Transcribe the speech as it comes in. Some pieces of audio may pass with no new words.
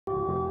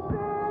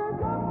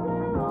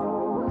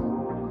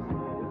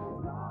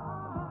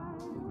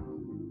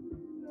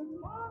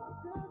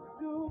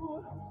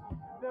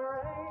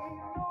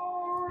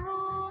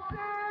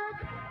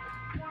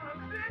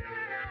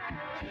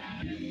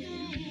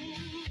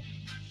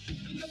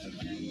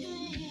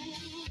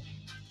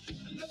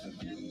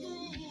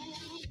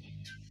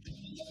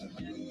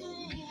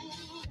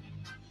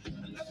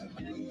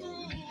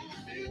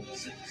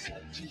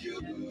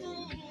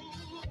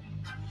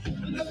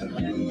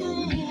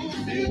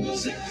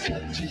music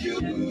to you.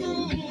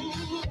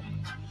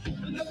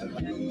 Let the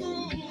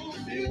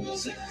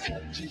music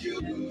to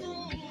you.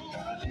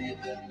 Gotta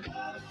leave them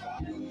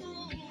modified.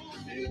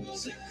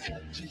 Music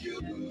to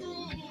you.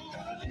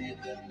 Gotta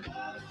leave them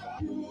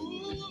modified.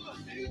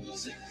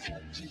 Music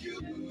to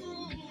you.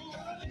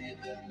 Gotta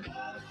leave them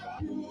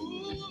modified.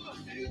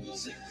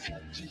 Music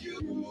to you.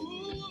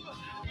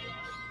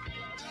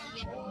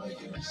 Enjoy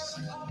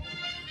yourself.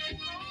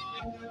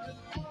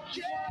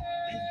 Yeah,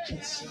 and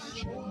just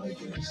enjoy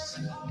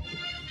yourself.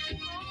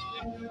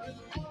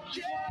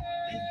 Yeah,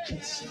 and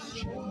just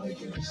enjoy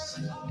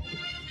yourself.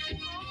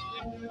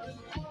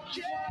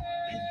 Yeah,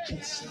 and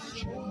just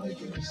enjoy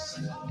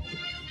yourself.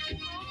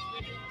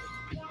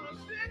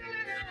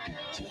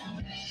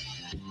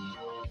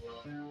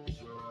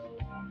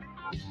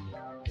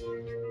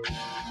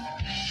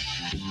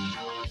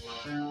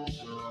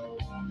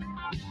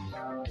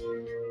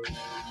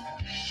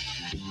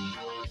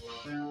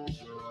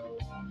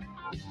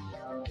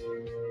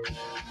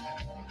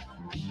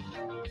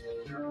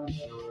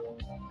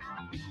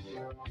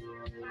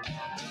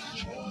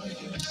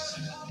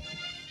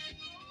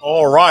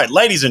 All right,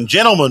 ladies and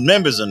gentlemen,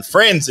 members and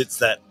friends, it's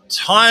that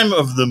time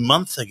of the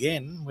month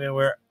again where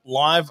we're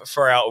live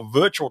for our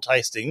virtual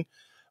tasting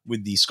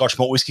with the Scotch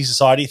Malt Whisky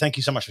Society. Thank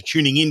you so much for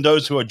tuning in,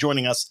 those who are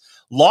joining us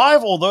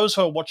live or those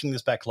who are watching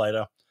this back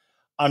later.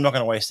 I'm not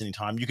going to waste any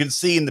time. You can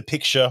see in the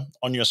picture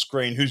on your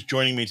screen who's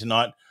joining me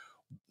tonight.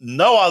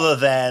 No other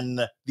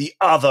than the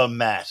other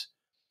Matt.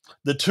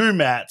 The two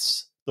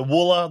Matts, the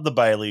Wooler, the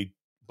Bailey,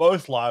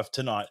 both live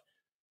tonight.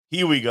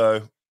 Here we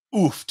go.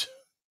 Oofed.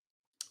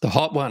 The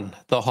hot one.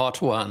 The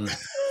hot one.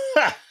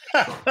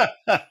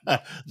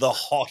 The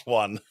hot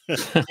one.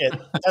 Yeah,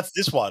 that's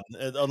this one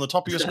on the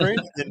top of your screen.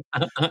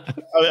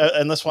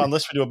 And this one,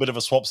 let's do a bit of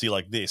a swapsy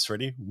like this.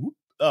 Ready? Whoop.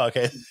 Oh,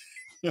 okay.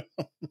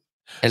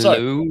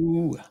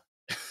 Hello.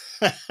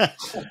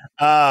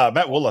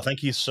 Matt Wooler,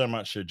 thank you so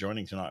much for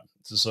joining tonight.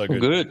 This is so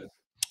good.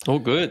 All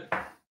good.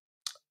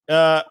 All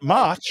good.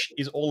 March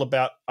is all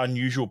about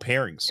unusual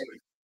pairings.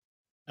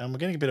 And we're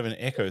getting a bit of an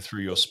echo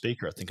through your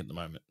speaker, I think, at the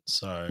moment.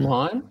 So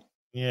Mine?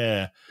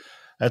 yeah,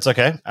 that's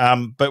okay.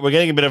 But we're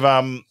getting a bit of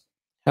How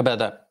about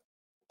that?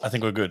 I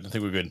think we're good.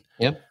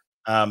 Yep.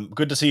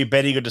 Good to see you,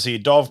 Betty. Good to see you,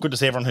 Dov. Good to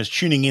see everyone who's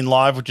tuning in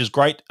live, which is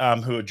great.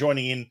 Who are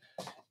joining in.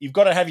 You've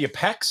got to have your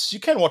packs. You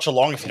can watch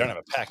along if you don't have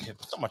a pack.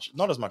 It's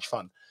not as much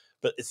fun.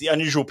 But it's the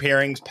Unusual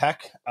Pairings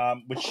pack,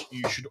 which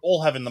you should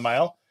all have in the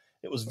mail.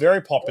 It was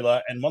very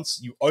popular, and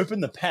once you open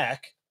the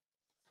pack,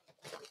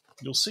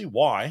 you'll see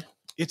why.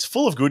 It's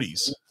full of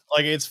goodies.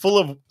 Like, it's full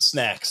of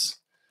snacks.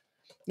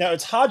 Now,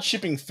 it's hard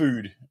shipping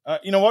food.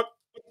 You know what?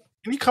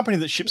 Any company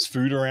that ships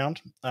food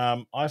around,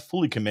 I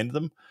fully commend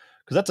them,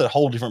 because that's a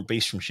whole different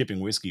beast from shipping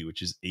whiskey,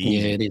 which is easy.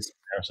 Yeah, it is.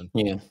 Comparison.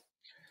 Yeah.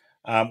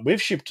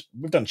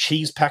 We've done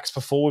cheese packs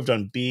before. We've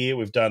done beer.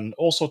 We've done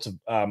all sorts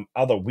of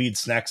other weird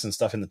snacks and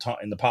stuff in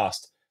the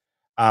past.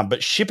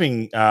 But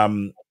shipping,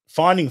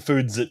 finding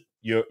foods that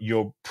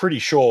you're pretty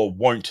sure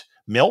won't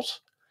melt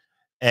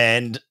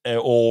and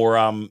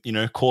or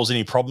cause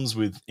any problems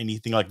with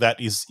anything like that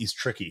is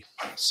tricky.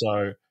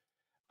 So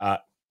there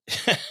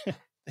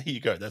you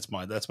go. That's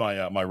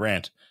my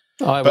rant.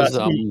 I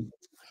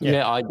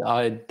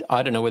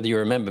don't know whether you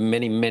remember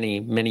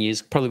many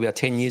years, probably about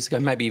 10 years ago,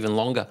 maybe even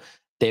longer.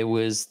 There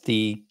was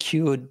the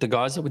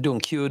guys that were doing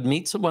cured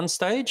meats at one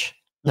stage.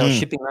 They were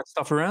shipping that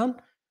stuff around.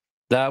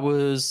 That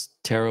was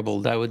terrible.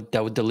 They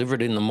would deliver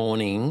it in the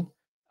morning,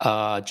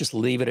 just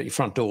leave it at your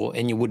front door,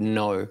 and you wouldn't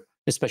know,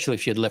 especially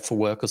if you had left for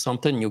work or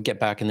something. You'll get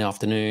back in the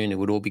afternoon. It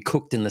would all be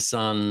cooked in the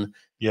sun.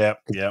 Yeah.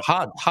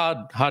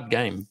 Hard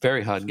game.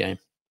 Very hard game.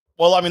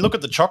 Well, I mean, look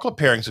at the chocolate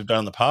pairings we've done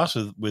in the past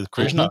with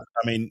Krishna.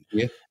 I mean,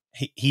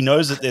 he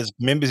knows that there's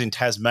members in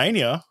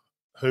Tasmania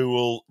who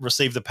will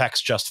receive the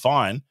packs just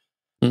fine,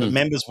 but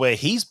members where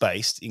he's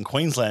based in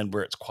Queensland,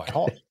 where it's quite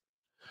hot,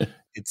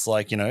 it's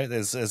like,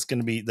 there's going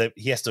to be that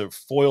he has to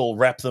foil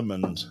wrap them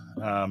and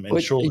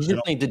ensure. You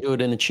just need to do it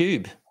in a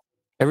tube.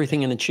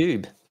 Everything in a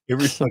tube.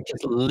 Everything, like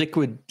just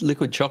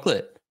liquid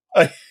chocolate.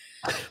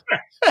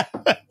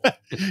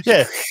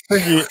 Yeah,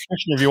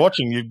 if you're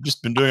watching, you've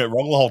just been doing it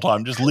wrong the whole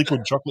time. Just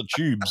liquid chocolate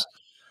tubes,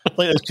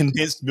 like those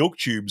condensed milk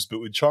tubes, but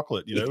with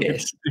chocolate.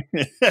 Yes.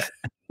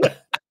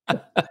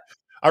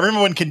 I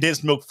remember when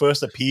condensed milk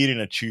first appeared in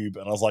a tube,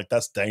 and I was like,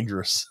 "That's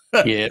dangerous."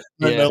 Yeah,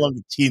 no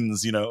longer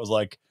tins. It was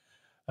like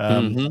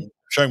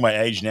showing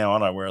my age now,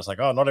 aren't I? Where I was like,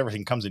 "Oh, not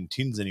everything comes in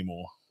tins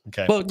anymore."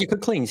 Okay. Well, you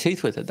could clean your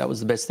teeth with it. That was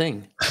the best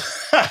thing.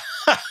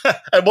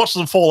 And watch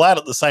them fall out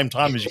at the same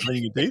time as you're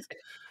cleaning your teeth.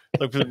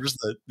 Like just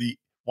the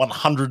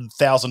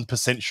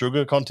 100,000%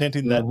 sugar content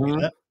in that.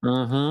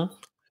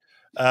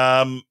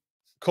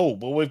 Cool.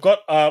 Well, we've got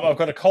I've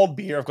got a cold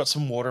beer, I've got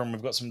some water, and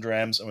we've got some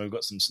drams, and we've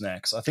got some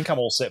snacks. I think I'm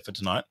all set for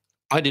tonight.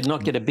 I did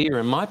not get a beer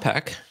in my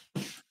pack.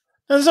 No,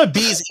 there's no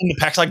beers in the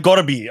packs. I got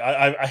a beer.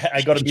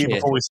 I got a beer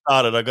before we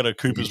started. I got a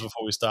Cooper's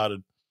before we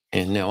started.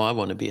 And now I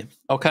want a beer.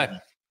 Okay.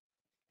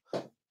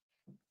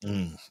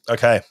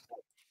 Okay.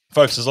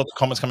 Folks, there's lots of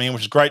comments coming in,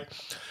 which is great.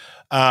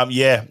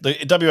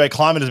 The WA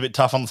climate is a bit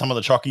tough on some of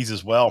the chockies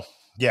as well.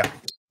 Yeah.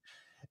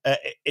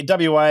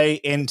 WA,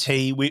 NT,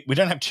 we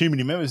don't have too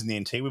many members in the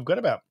NT. We've got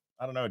about,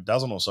 I don't know, a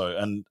dozen or so,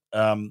 and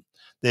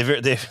they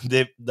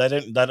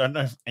don't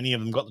know if any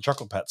of them got the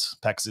chocolate packs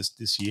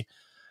this year.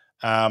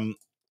 Remember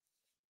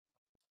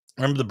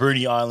the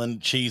Bruny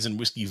Island cheese and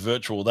whiskey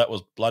virtual? That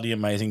was bloody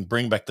amazing.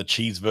 Bring back the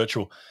cheese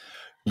virtual.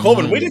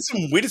 Corbin, we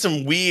did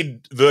some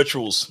weird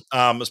virtuals,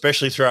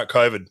 especially throughout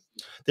COVID.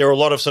 There were a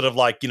lot of sort of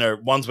like,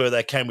 ones where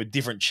they came with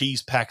different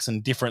cheese packs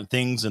and different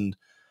things, and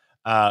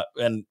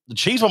the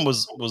cheese one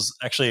was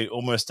actually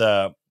almost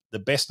the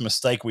best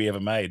mistake we ever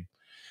made,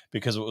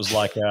 because it was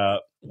like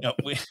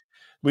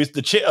with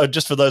the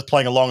just for those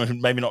playing along and who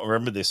maybe not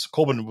remember this,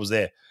 Corbin was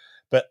there,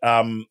 but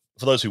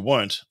for those who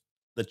weren't,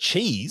 the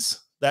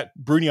cheese, that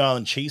Bruny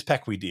Island cheese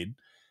pack we did,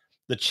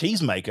 the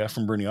cheese maker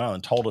from Bruny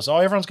Island told us,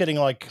 everyone's getting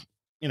like,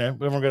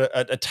 everyone got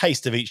a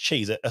taste of each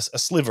cheese, a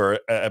sliver,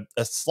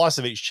 a slice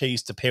of each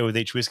cheese to pair with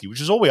each whiskey,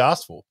 which is all we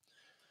asked for.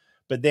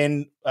 But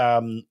then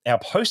our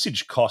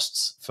postage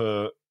costs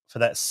for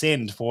that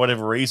send, for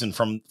whatever reason,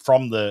 from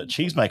the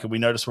cheesemaker, we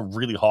noticed were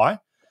really high.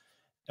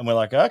 And we're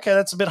like, okay,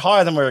 that's a bit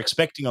higher than we're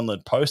expecting on the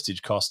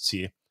postage costs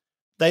here.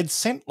 They'd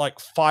sent like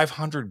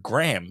 500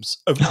 grams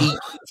of each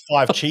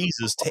 5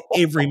 cheeses to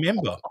every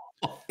member.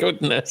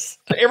 Goodness.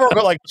 So everyone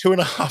got like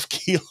 2.5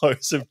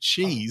 kilos of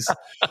cheese.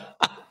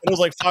 It was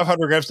like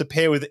 500 grams to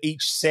pair with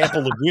each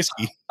sample of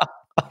whiskey.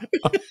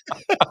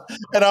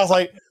 And I was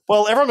like,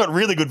 well, everyone got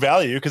really good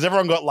value, because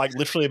everyone got like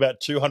literally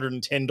about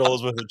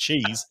 $210 worth of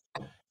cheese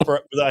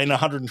for a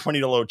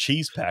 $120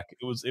 cheese pack.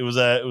 It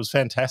was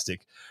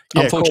fantastic.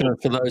 Yeah,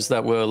 unfortunate for those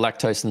that were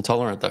lactose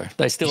intolerant, though.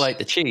 They still ate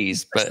the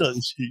cheese, but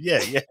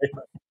yeah.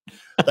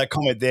 That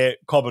comment there,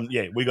 Cobbin,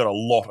 we got a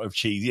lot of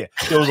cheese. Yeah,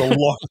 there was a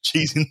lot of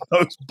cheese in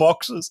those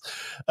boxes.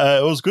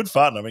 It was good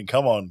fun. I mean,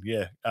 come on.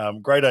 Yeah.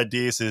 Great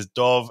idea, says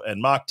Dov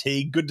and Mark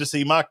Teague. Good to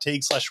see Mark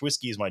Teague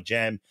 /whiskey is my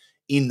jam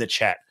in the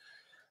chat.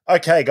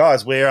 Okay,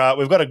 guys,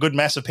 we've got a good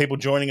mass of people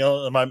joining at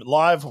the moment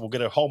live. We'll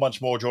get a whole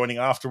bunch more joining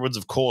afterwards,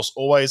 of course,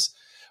 always.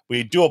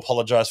 We do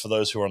apologize for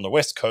those who are on the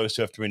West Coast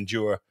who have to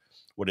endure,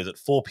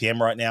 4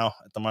 p.m. right now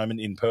at the moment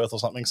in Perth or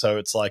something. So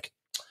it's like,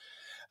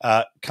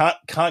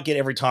 can't get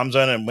every time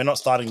zone, and we're not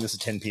starting this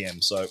at 10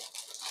 p.m. So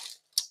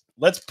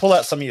let's pull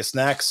out some of your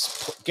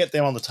snacks, get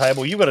them on the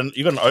table. You've got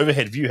an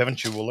overhead view,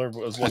 haven't you, Wooler?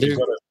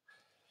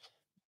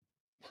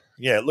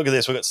 Yeah, look at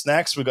this. We've got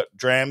snacks, we've got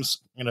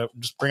drams.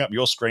 Just bring up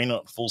your screen,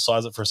 full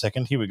size it for a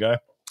second. Here we go.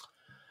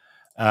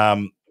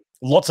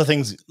 Lots of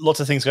things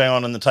going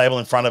on the table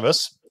in front of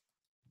us.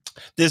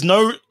 There's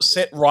no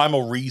set rhyme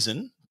or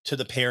reason to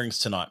the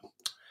pairings tonight.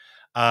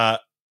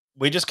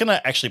 We're just going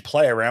to actually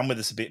play around with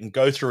this a bit and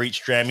go through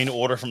each dram in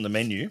order from the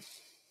menu,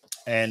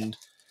 and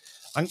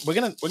we're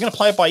going to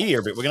play it by ear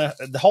a bit.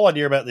 The whole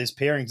idea about these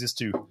pairings is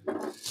to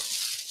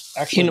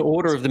actually in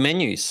order of the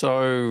menu.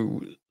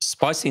 So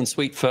spicy and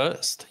sweet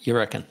first, you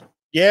reckon?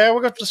 Yeah,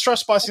 we're going to try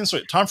spicy and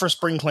sweet. Time for a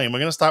spring clean. We're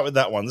going to start with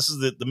that one. This is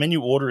the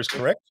menu order is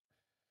correct,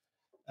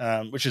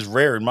 which is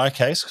rare in my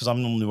case, because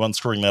I'm normally the one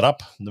screwing that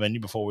up in the menu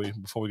before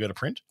we go to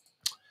print.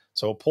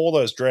 So we'll pour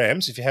those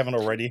drams if you haven't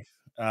already.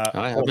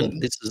 I haven't.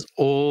 This is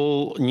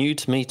all new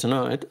to me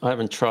tonight. I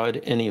haven't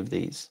tried any of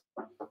these.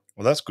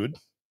 Well, that's good.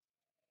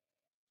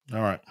 All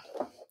right.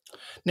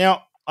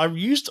 Now, I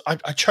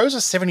chose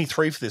a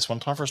 73 for this one,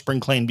 time for a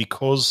spring clean,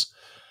 because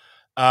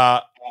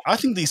I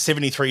think these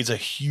 73s are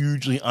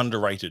hugely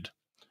underrated.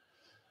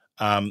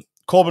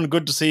 Corbin,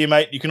 good to see you,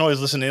 mate. You can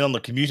always listen in on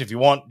the commute if you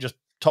want. Just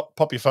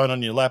pop your phone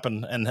on your lap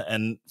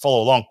and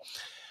follow along.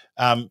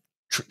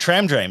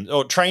 Tram drams,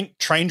 or train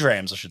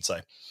drams, I should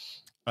say.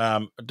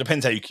 It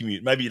depends how you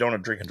commute. Maybe you don't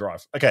want to drink and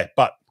drive. Okay,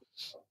 but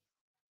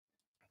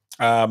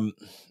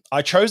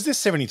I chose this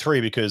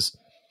 73 because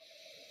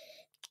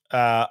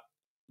I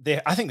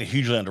think they're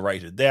hugely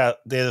underrated. They're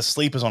the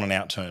sleepers on an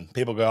outturn.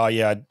 People go, oh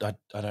yeah,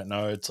 I don't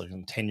know. It's like a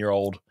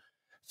 10-year-old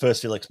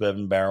first fill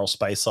ex-bourbon barrel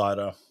space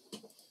cider.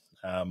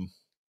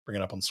 Bring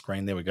it up on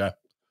screen. There we go.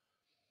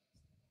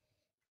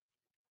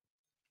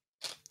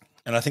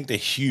 And I think they're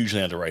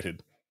hugely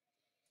underrated.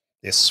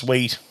 They're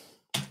sweet,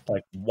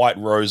 like white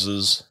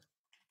roses,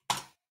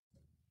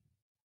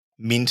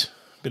 mint,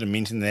 bit of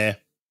mint in there.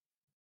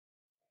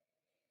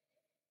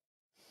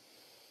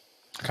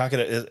 I can't get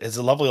it. There's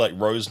a lovely like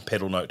rose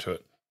petal note to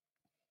it.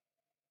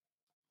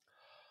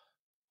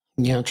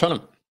 Yeah, I'm trying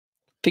to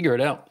figure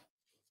it out.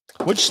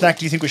 Which snack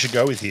do you think we should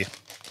go with here?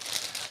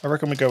 I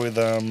reckon we go with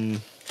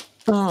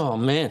Oh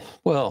man,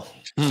 well,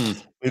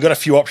 we've got a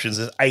few options.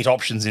 There's 8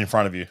 options in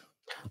front of you.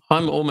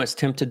 I'm almost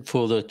tempted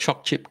for the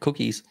choc chip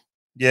cookies.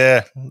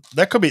 Yeah,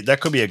 that could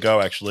be a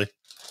go actually.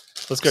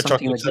 Let's go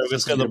chocolate.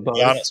 Let's go the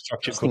Giannis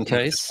chocolate cookie. In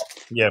case.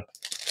 Yeah.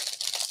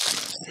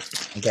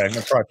 Okay, I'm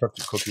gonna try a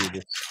chocolate cookie with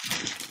this.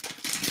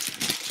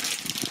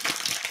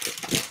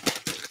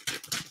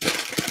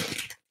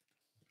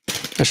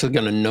 Actually,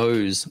 going to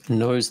nose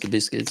the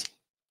biscuits.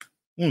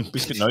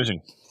 Biscuit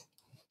nosing.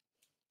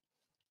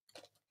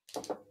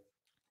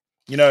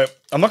 You know,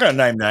 I'm not going to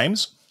name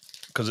names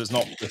because it's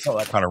not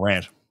that kind of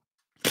rant.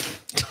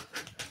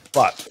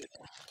 But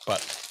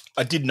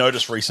I did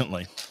notice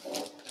recently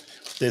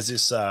there's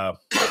this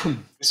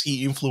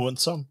whiskey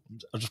influencer.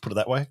 I'll just put it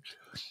that way.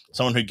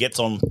 Someone who gets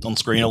on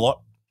screen a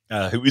lot,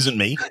 who isn't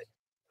me,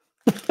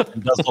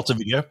 and does lots of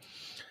video.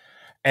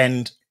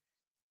 And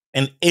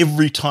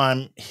every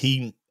time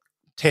he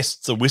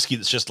tests a whiskey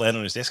that's just landed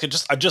on his desk,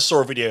 I just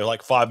saw a video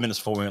like 5 minutes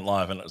before we went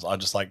live, and I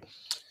just like,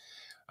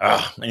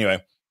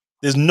 anyway,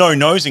 there's no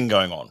nosing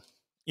going on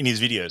in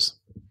his videos.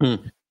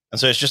 And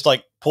so it's just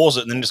like pause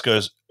it and then just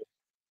goes.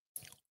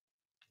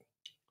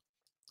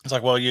 It's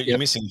like, well, you're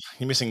missing,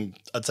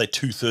 I'd say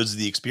 2/3 of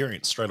the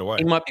experience straight away.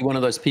 He might be one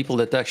of those people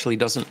that actually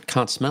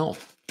can't smell.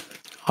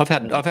 I've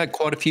had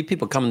quite a few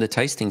people come into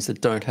tastings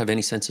that don't have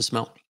any sense of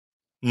smell.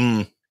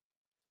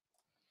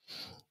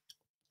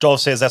 Joel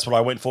says that's what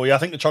I went for. Yeah, I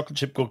think the chocolate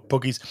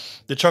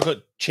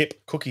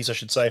chip cookies, I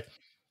should say,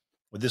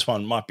 with this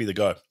one might be the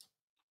go.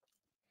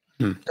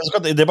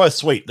 They're both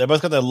sweet. They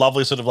both got their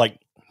lovely sort of like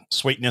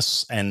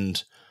sweetness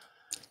and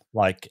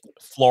like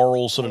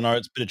floral sort of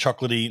notes, bit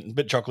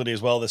chocolatey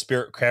as well. The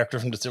spirit character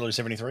from Distillery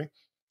 73.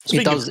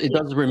 It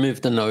does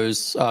remove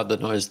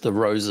the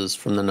roses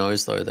from the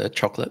nose though. The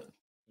chocolate,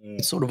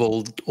 it's sort of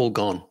all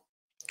gone,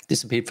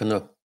 disappeared from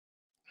the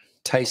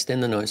taste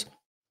and the nose.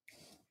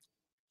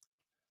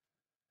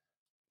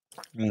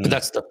 But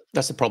that's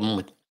the problem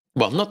with,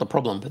 well, not the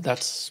problem, but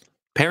that's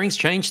pairings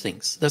change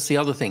things. That's the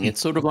other thing.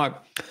 It's sort of like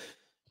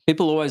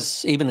people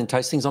always, even in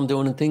tastings I'm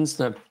doing and things,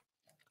 that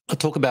I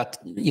talk about,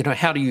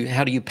 how do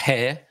you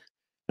pair?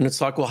 And it's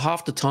like, well,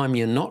 half the time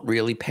you're not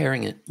really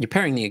pairing it. You're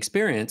pairing the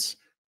experience,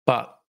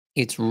 but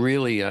it's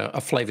really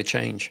a flavor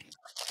change.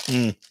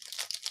 And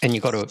you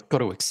got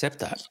to accept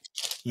that.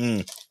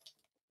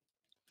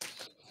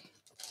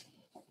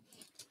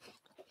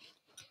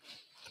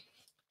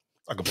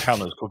 I could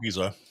pound those cookies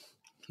though.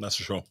 That's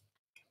for sure.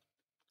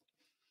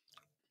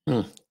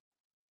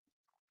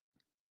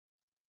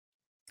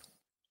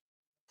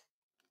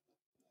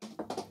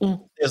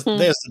 There's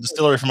the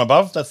distillery from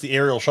above. That's the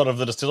aerial shot of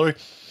the distillery.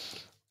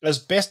 As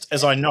best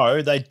as I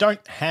know, they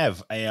don't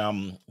have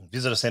a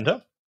visitor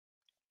centre.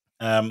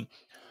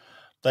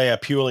 They are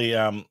purely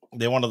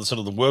they're one of the sort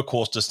of the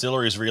workhorse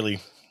distilleries, really,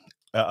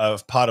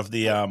 of part of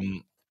the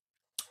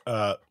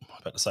the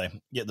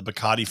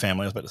Bacardi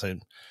family. I was about to say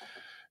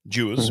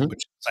Jewers,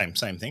 which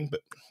same thing,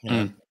 but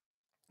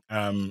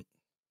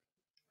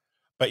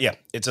but yeah,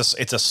 it's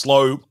a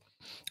slow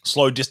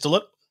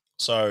distillate,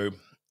 so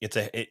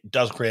it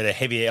does create a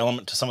heavier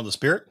element to some of the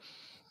spirit.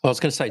 I was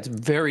going to say it's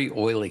very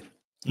oily,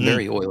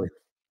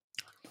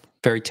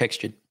 very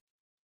textured,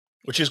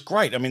 which is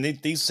great. I mean,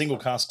 these single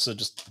casks are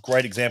just a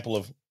great example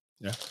of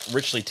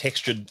richly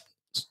textured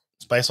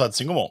Speyside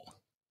single malt.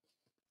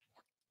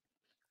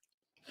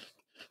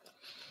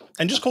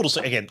 And just cool to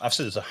say, again, I've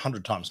said this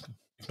 100 times,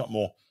 if not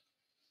more,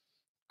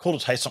 cool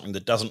to taste something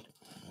that doesn't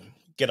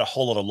get a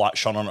whole lot of light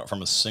shone on it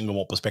from a single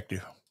malt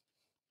perspective.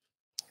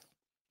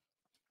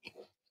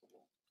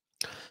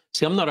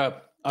 See, I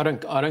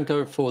don't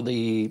go for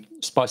the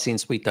spicy and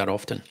sweet that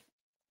often.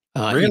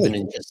 Really? Even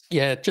in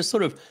just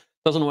sort of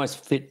doesn't always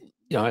fit.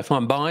 If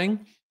I'm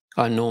buying,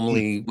 I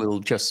normally will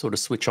just sort of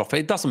switch off.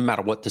 It doesn't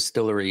matter what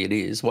distillery it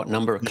is, what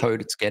number of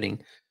code it's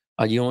getting.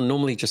 You'll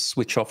normally just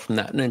switch off from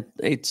that. And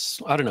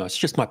I don't know, it's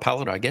just my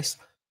palate, I guess.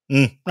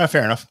 No,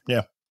 fair enough.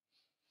 Yeah.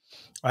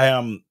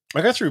 I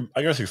go through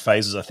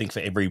phases, I think, for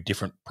every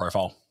different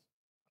profile.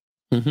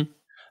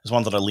 There's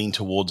one that I lean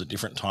towards at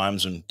different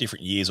times and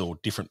different years or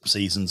different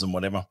seasons and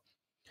whatever.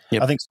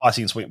 I think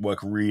spicy and sweet work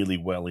really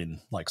well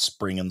in like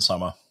spring and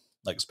summer,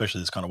 like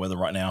especially this kind of weather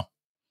right now.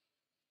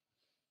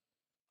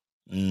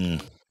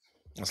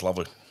 That's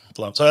lovely.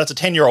 So that's a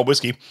 10-year-old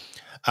whiskey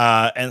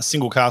and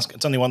single cask.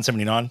 It's only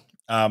 $179.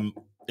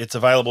 It's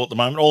available at the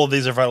moment. All of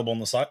these are available on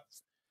the site.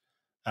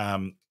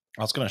 I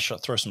was going to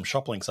throw some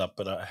shop links up,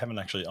 but I haven't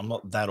actually. I'm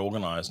not that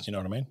organized. You know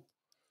what I mean?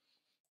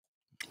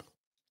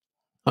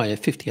 Oh yeah,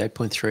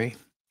 58.3. I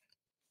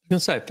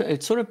was going to say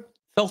it sort of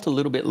felt a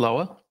little bit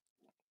lower.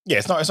 Yeah,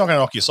 it's not going to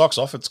knock your socks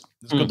off. It's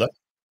good though.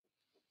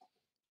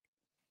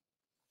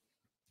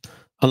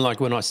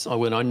 Unlike when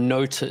I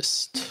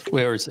noticed,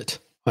 where is it?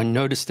 I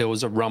noticed there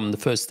was a rum. The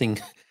first thing,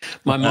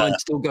 my mind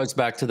still goes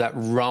back to that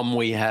rum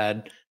we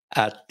had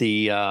at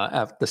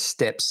the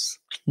steps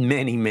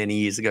many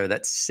years ago.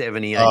 That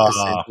 78%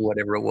 or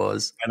whatever it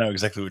was. I know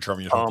exactly which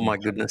rum you're talking about. Oh my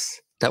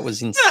goodness, that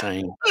was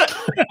insane.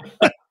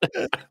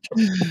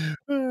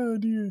 Oh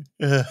dear.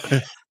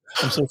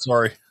 I'm so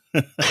sorry.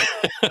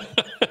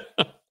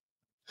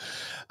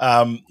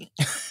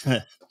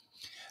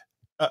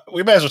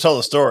 We may as well tell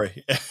the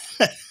story.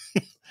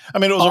 I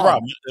mean, it was a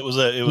rum. It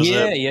was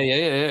yeah.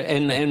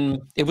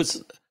 And it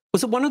was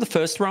it one of the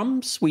first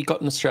rums we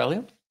got in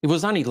Australia? It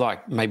was only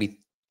like maybe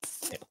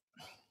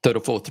third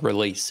or fourth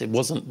release. It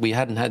wasn't. We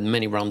hadn't had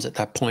many rums at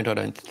that point, I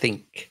don't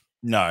think.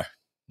 No.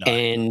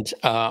 And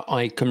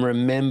I can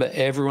remember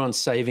everyone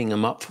saving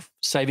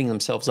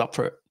themselves up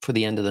for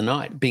the end of the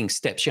night. Being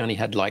steps, you only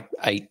had like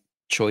 8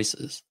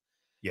 choices.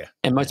 Yeah.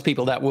 And most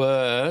people that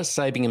were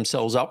saving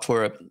themselves up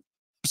for it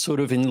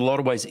sort of in a lot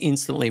of ways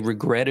instantly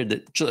regretted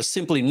it, just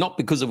simply not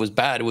because it was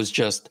bad. It was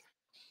just,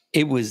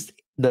 it was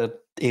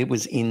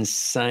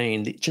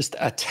insane. It just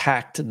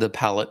attacked the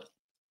palate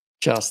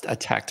just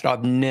attacked it.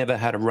 I've never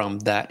had a rum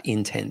that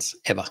intense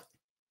ever.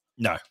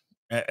 No,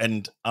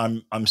 and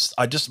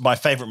my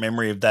favorite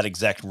memory of that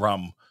exact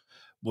rum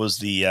was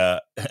the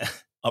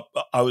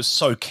I was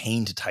so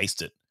keen to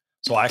taste it,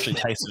 so I actually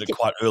tasted it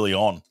quite early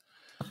on.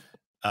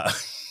 I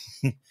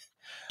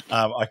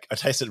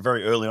tasted it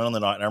very early on in the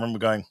night, and I remember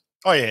going,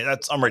 "Oh yeah,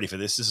 I'm ready for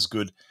this. This is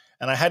good."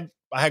 And I had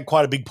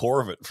quite a big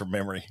pour of it from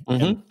memory,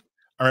 and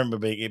I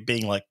remember it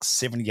being like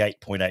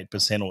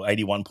 78.8% or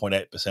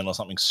 81.8% or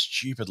something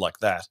stupid like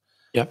that.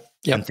 Yep.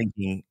 And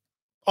thinking,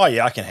 "Oh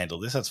yeah, I can handle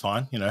this. That's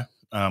fine."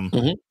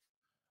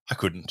 I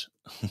couldn't.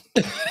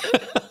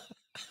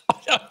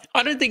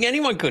 I don't think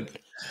anyone could.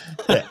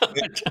 Yeah,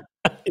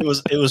 it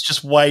was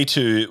just way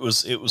too. It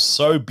was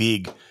so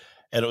big,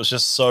 and it was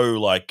just so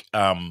like.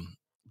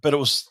 But it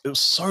was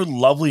so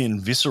lovely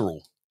and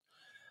visceral.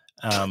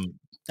 And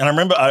I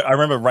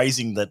remember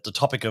raising the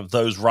topic of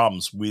those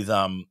rums with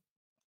our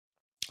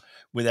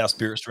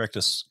spirits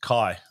director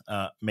Kai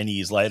many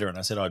years later, and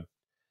I said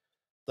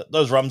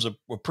those rums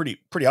were pretty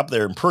up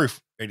there in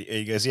proof. And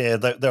he goes, yeah,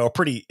 they were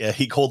pretty.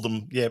 He called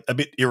them a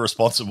bit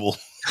irresponsible.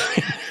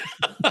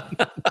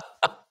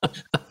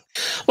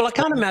 Well, I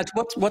can't imagine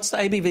what's the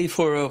ABV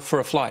for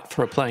a flight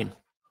for a plane.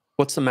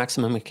 What's the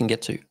maximum it can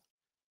get to?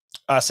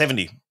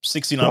 70,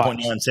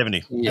 69.9,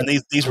 70. Yeah.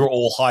 And these were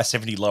all high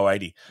 70, low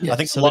 80. Yeah, I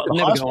think so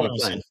the highest one I've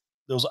seen,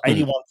 there was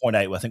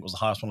 81.8, I think was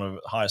the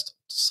highest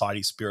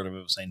society spirit I've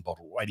ever seen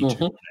bottled, 82.8,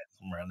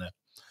 somewhere around there.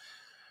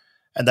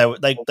 And they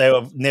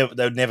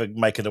would never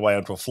make it away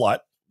onto a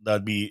flight.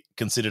 They'd be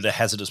considered a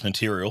hazardous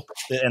material.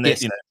 And there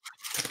should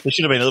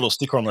have been a little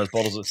sticker on those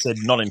bottles that said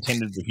not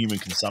intended for human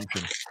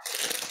consumption.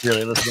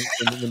 Really, when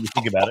you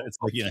think about it, it's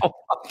like,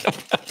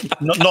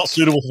 not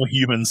suitable for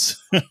humans.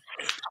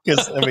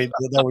 Because they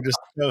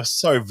were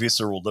so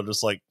visceral. They're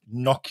just like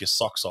knock your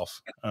socks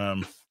off.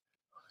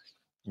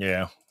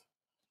 Yeah.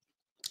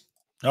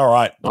 All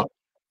right. I'm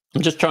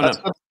just trying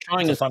a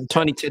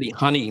tiny teddy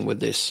honey with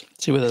this.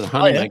 See whether the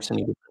honey makes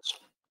any difference.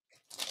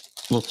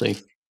 We'll see.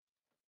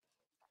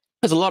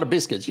 There's a lot of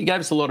biscuits. You gave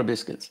us a lot of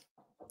biscuits.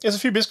 There's a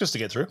few biscuits to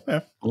get through.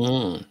 Yeah.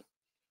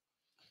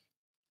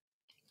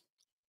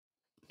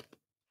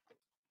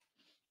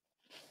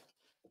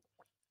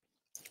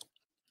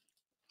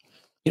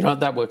 You know,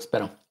 that works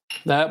better.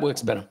 That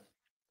works better.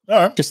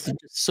 All right. Just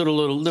sort of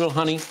little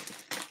honey.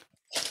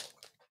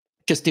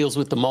 Just deals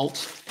with the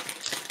malt.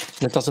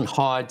 And it doesn't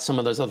hide some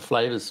of those other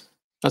flavors.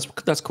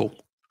 That's cool.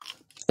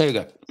 There you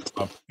go.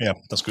 Yeah,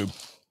 that's good.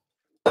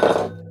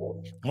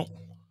 Oh.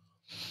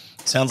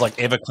 Sounds like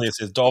Everclear,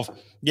 says Dov.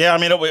 Yeah, I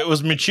mean, it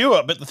was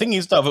mature, but the thing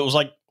is, Dov, it was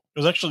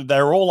actually, they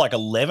were all like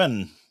 10,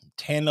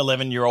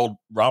 11-year-old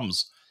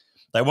rums.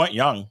 They weren't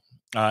young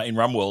in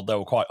rum world. They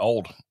were quite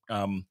old.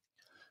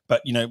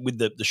 But, with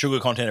the sugar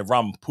content of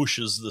rum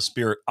pushes the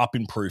spirit up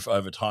in proof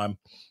over time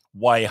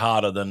way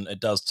harder than it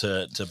does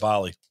to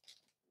barley.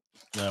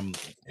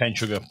 Cane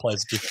sugar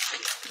plays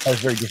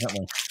very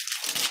differently.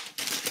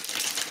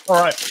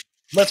 All right,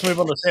 let's move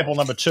on to sample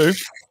number 2.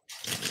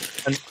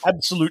 An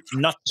absolute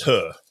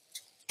nutter.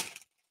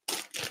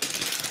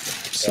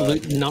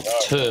 Absolute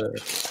nutter.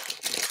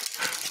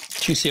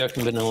 Juicy oak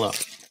and vanilla.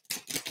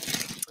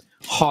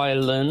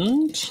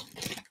 Highland.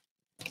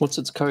 What's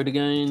its code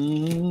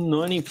again?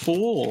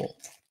 94.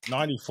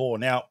 94.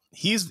 Now,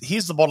 here's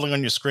the bottling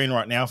on your screen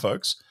right now,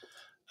 folks.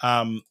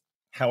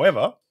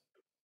 However,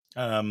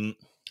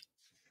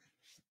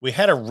 we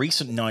had a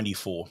recent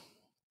 94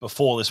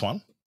 before this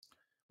one,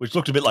 which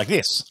looked a bit like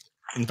this.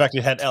 In fact,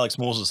 it had Alex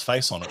Moore's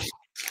face on it.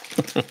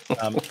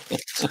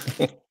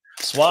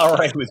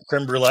 Soiree with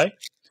creme brulee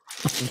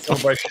in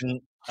celebration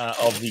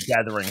of the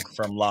gathering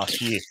from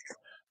last year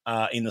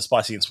in the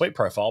spicy and sweet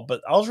profile.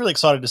 But I was really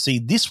excited to see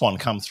this one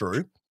come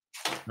through.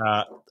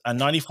 A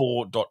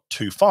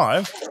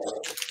 94.25,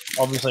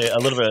 obviously a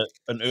little bit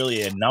an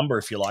earlier number,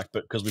 if you like,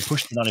 but because we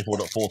pushed the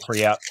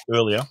 94.43 out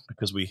earlier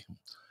because we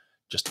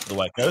just the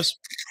way it goes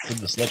with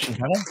the selection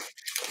panel.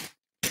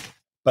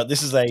 But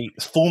this is a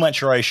full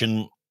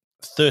maturation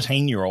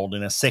 13-year-old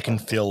in a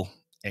second fill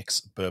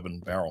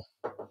ex-bourbon barrel.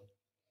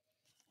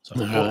 So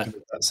that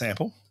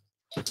sample.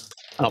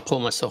 I'll pour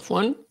myself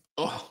one.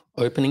 Oh,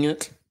 opening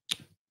it.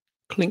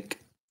 Clink.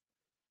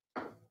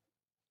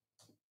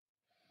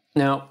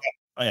 Now,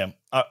 I am.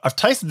 I've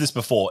tasted this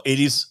before. It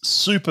is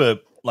super,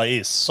 it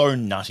is so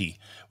nutty,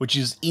 which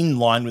is in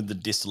line with the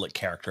distillate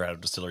character out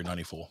of Distillery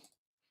 94.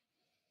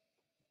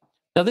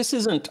 Now, this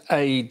isn't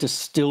a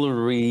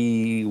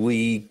distillery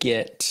we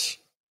get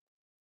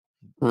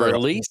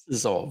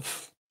releases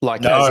of,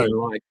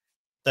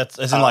 that's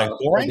as in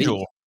core range,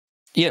 or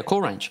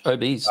core range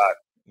OBs.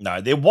 No,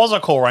 there was a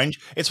core range.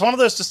 It's one of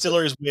those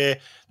distilleries where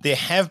there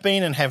have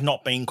been and have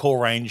not been core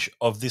range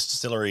of this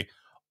distillery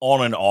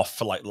on and off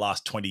for the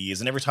last 20 years.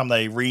 And every time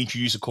they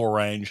reintroduce a core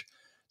range,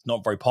 it's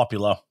not very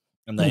popular.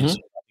 And it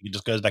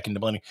just goes back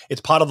into blending.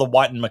 It's part of the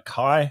White and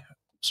Mackay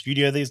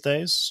studio these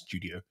days.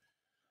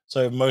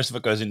 So most of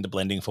it goes into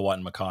blending for White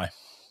and Mackay.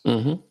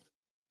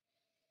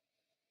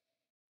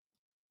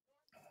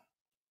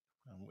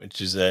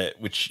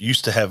 Which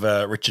used to have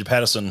Richard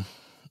Patterson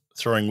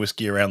throwing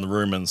whiskey around the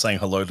room and saying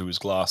hello to his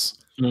glass.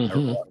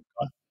 Mhm.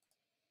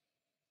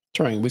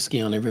 Throwing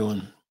whiskey on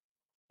everyone.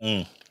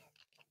 Mm.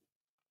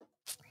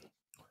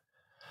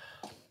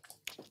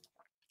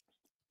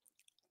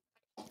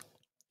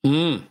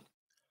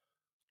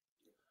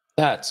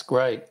 That's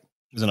great.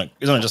 Isn't it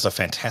just a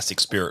fantastic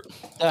spirit?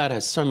 That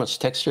has so much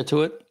texture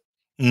to it.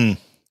 Mm.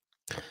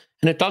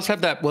 And it does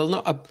have that,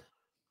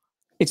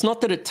 it's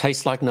not that it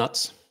tastes like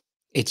nuts.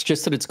 It's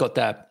just that it's got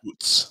that,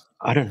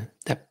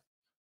 that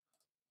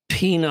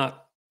peanut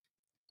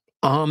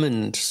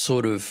almond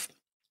sort of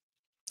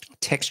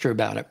texture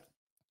about it.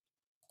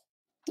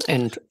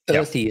 And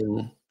earthy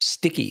and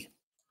sticky.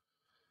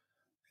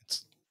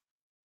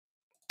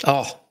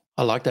 I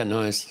like that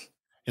nose.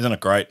 Isn't it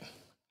great?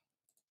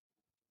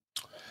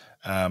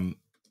 Oh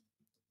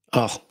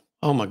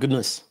my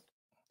goodness.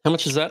 How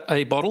much is that,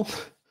 a bottle?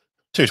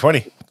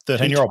 $2.20,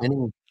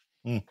 13-year-old.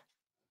 Mm.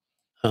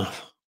 Oh.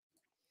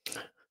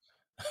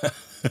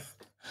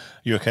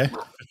 You okay?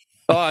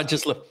 I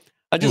just look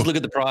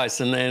at the price,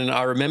 and then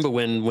I remember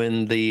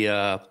when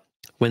the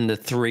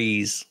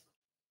threes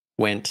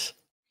went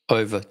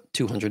over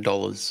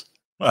 $200.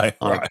 Right.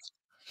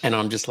 And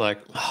I'm just like,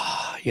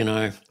 I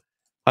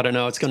don't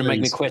know. It's going to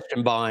make me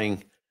question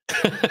buying.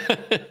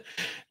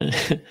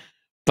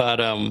 But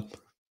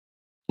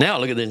now I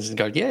look at this and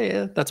go,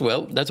 yeah, that's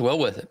well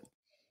worth it.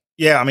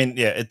 Yeah, I mean,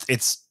 yeah,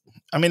 it's.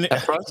 I mean,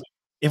 That price?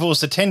 If it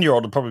was a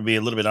 10-year-old, it'd probably be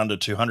a little bit under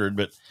 200.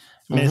 But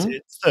I mean,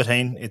 it's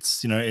 13.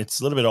 It's it's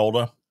a little bit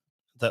older.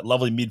 That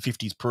lovely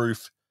mid-50s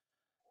proof.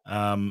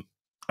 I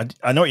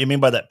know what you mean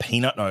by that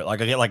peanut note.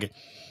 Like I get like a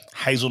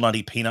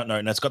hazelnutty peanut note,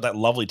 and it's got that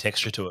lovely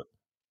texture to it.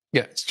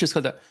 Yeah, it's just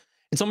got that.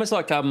 It's almost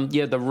like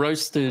the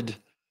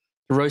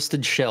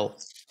roasted shell.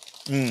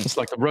 It's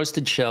like the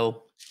roasted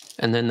shell,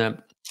 and then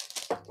that.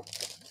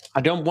 I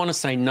don't want to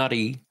say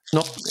nutty,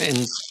 not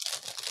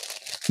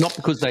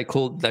because they've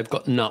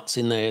got nuts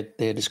in their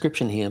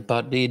description here,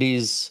 but it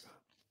is.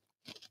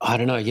 I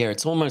don't know. Yeah,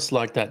 it's almost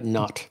like that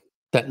nut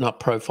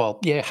profile.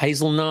 Yeah,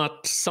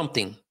 hazelnut,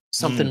 something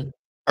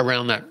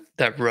around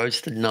that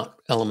roasted nut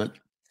element.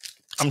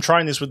 I'm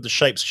trying this with the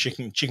shapes,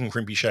 chicken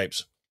crimpy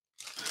shapes.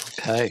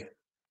 Okay.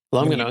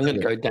 Well, I'm gonna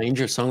go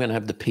dangerous. I'm gonna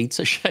have the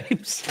pizza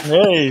shapes.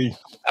 Hey.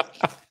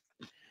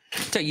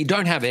 So you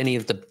don't have any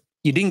of the.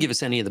 You didn't give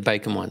us any of the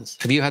bacon ones.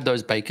 Have you had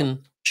those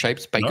bacon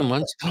shapes? Bacon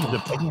ones?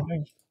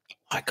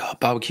 My God,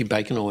 barbecue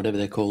bacon or whatever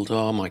they're called.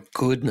 Oh my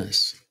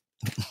goodness.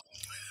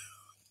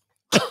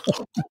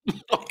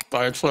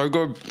 It's so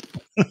good.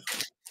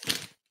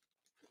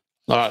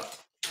 All right.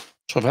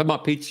 So I've had my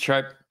pizza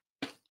shape.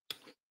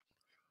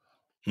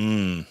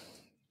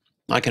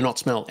 I cannot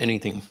smell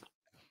anything.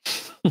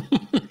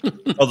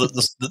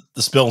 The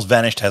smell's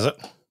vanished, has it?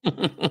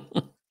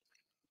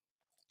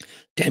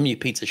 Damn you,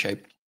 pizza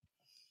shape.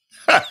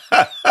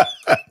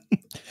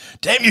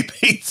 Damn you,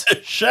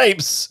 pizza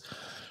shapes.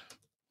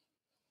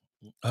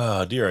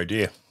 Oh, dear.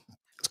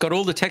 It's got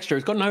all the texture.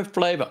 It's got no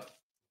flavor.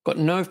 Got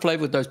no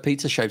flavor with those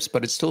pizza shapes,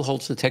 but it still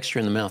holds the texture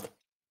in the mouth.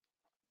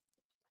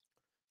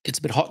 It's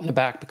a bit hot in the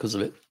back because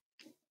of it.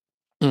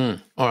 All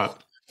right.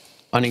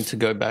 I need to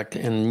go back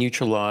and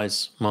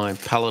neutralize my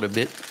palate a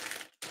bit.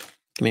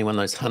 Give me one of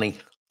those honey.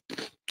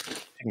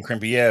 Chicken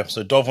crimpy, yeah.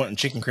 So Dov went and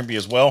chicken crimpy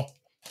as well.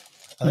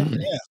 I think,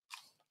 yeah.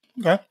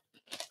 Okay.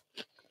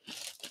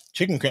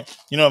 Chicken crimpy.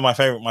 You know, my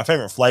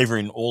favorite flavor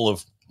in all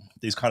of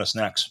these kind of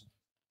snacks,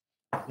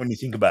 when you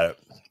think about it,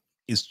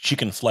 is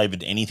chicken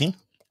flavored anything.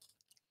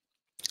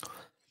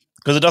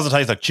 Because it doesn't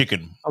taste like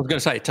chicken. I was going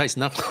to say it tastes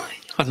nothing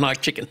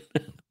like chicken.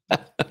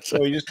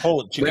 So you just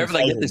call it chicken. Wherever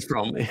they get this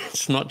from,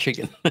 it's not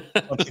chicken.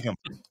 Not chicken.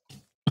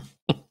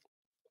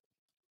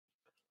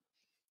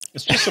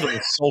 It's just sort of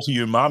a salty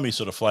umami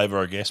sort of flavor,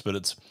 I guess, but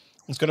it's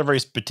got a very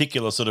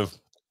particular sort of.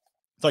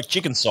 It's like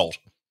chicken salt.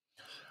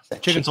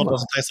 Chicken salt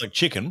doesn't taste like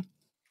chicken.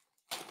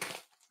 All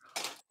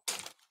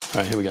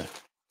right, here we go.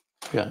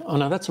 Yeah. Oh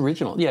no, that's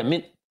original. Yeah,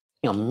 mini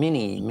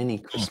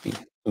crispy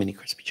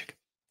chicken.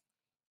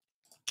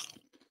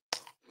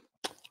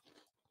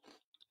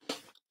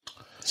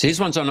 See, these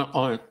ones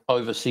aren't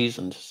over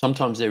seasoned.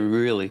 Sometimes they're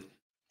really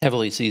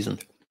heavily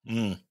seasoned.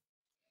 I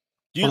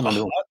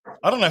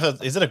don't know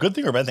if is that a good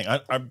thing or a bad thing. I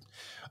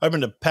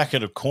opened a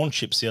packet of corn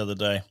chips the other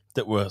day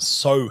that were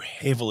so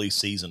heavily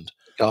seasoned.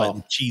 Like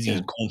the cheesy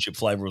corn chip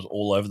flavor was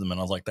all over them, and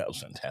I was like, that was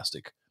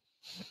fantastic.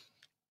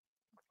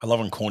 I love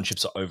when corn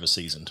chips are over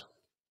seasoned.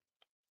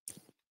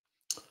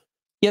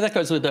 Yeah, that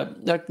goes with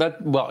that.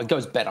 Well, it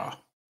goes better.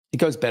 It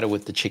goes better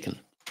with the chicken.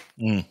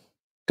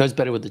 Goes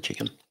better with the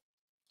chicken.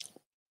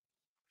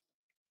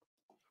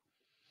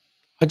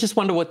 I just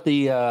wonder what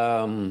the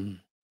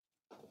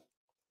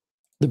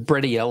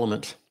bready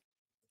element,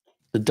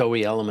 the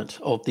doughy element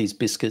of these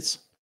biscuits.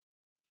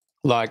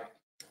 Like,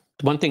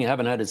 the one thing I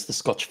haven't had is the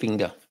Scotch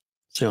finger.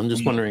 So I'm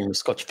just wondering the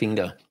Scotch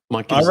finger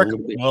might give us a little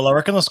bit. Well, I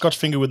reckon the Scotch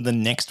finger with the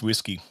next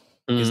whiskey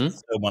is the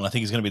third one. I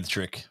think is going to be the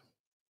trick.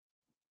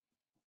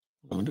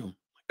 Oh my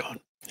God.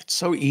 It's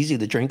so easy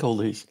to drink all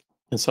these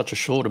in such a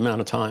short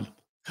amount of time.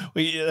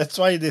 Well, yeah, that's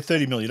why they're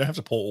 30 ml. You don't have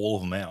to pour all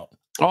of them out.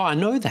 Oh, I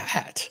know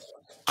that.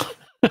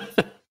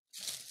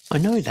 I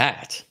know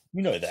that.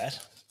 You know that.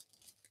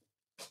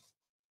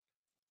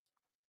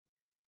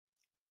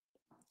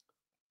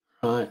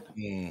 Right.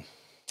 Mm.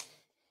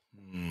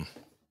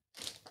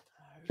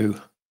 Ooh.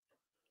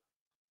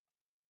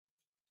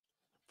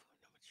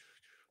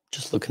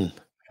 Just looking.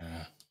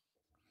 Yeah.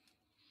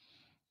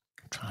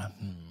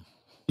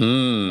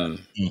 All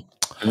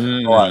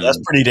right, that's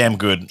pretty damn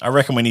good. I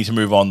reckon we need to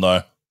move on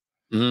though.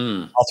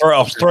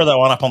 I'll throw that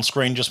one up on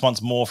screen just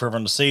once more for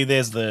everyone to see.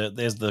 There's the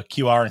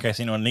QR in case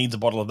anyone needs a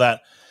bottle of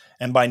that.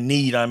 And by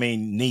need, I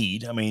mean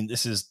need. I mean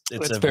it's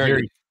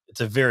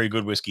a very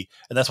good whiskey,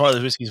 and that's one of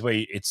those whiskeys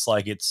where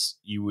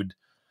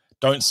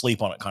don't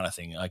sleep on it kind of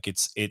thing. Like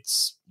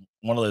it's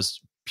one of those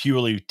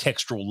purely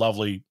textural,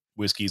 lovely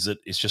whiskeys that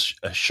is just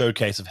a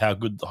showcase of how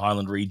good the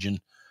Highland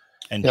region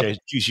and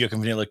juicy oak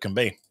and vanilla can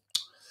be.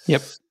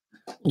 Yep,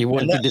 you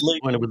won't be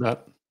disappointed with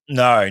that.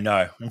 No.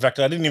 In fact,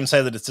 I didn't even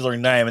say the distillery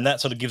name, and that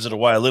sort of gives it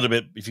away a little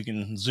bit. If you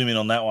can zoom in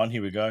on that one,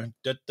 here we go.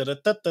 There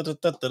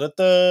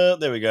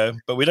we go.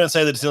 But we don't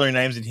say the distillery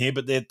names in here,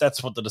 but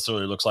that's what the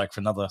distillery looks like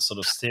for another sort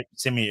of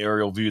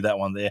semi-aerial view, that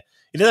one there.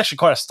 It is actually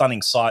quite a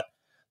stunning sight.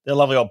 They're a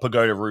lovely old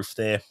pagoda roof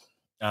there.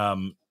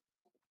 And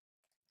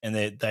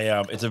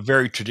it's a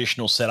very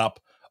traditional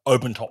setup,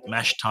 open top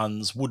mash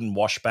tuns, wooden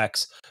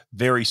washbacks,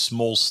 very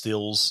small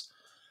stills.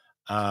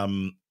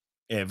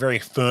 Very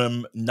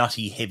firm,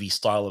 nutty, heavy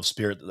style of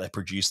spirit that they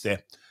produce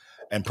there,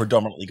 and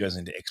predominantly goes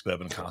into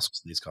ex-bourbon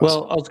casks. These guys.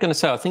 Well, I was going to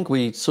say, I think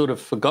we sort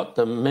of forgot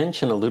to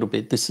mention a little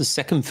bit. This is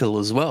second fill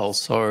as well,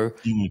 so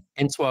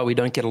hence why we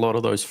don't get a lot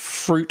of those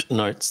fruit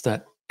notes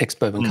that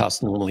ex-bourbon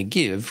casks normally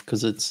give,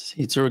 because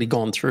it's already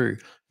gone through.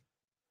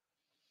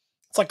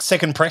 It's like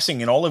second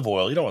pressing in olive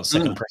oil. You don't want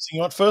second pressing;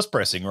 you want first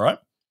pressing, right?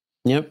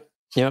 Yep.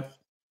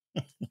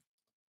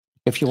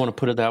 If you want to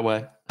put it that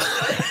way.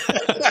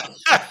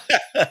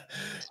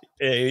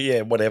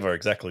 Yeah, whatever,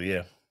 exactly,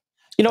 yeah.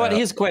 You know what?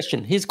 Here's a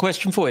question. Here's a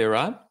question for you,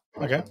 right?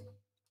 Okay.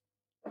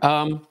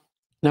 Now,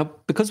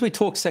 because we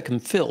talk second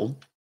fill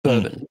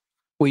bourbon,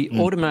 we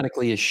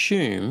automatically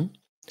assume.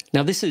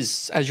 Now, this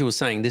is, as you were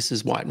saying, this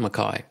is White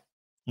Mackay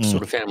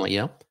sort of family,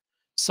 yeah.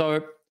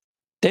 So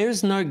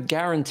there's no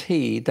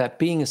guarantee that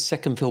being a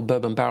second fill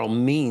bourbon barrel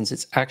means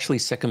it's actually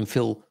second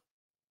fill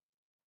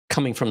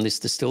coming from this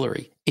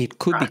distillery. It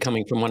could be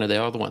coming from one of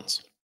their other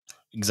ones.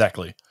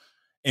 Exactly.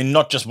 And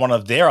not just one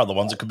of their other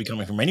ones. It could be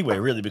coming from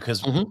anywhere, really,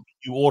 because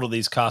you order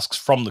these casks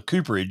from the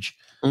cooperage,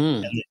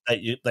 and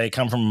they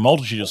come from a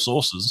multitude of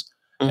sources,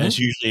 and it's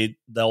usually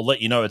they'll let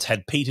you know it's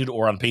had peated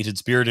or unpeated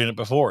spirit in it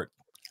before it.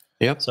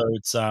 Yep. So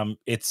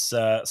it's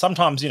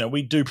sometimes,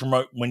 we do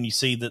promote when you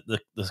see that the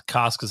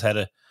cask has had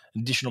an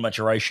additional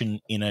maturation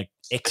in a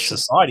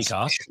ex-society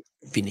cask.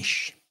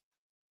 Finish.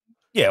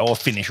 Yeah, or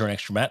finish or an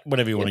extra mat,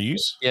 whatever you want to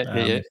use.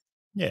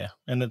 Yeah.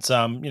 And it's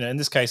in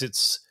this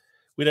case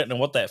we don't know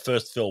what that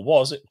first fill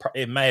was.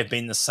 It may have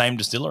been the same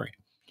distillery.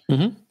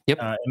 Yep.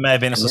 It may have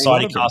been a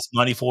society cask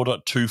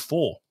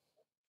 94.24.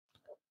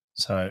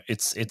 So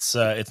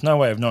it's no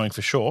way of knowing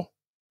for sure.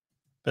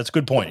 That's a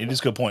good point. It is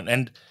a good point.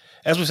 And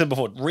as we said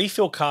before,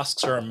 refill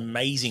casks are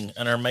amazing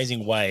and an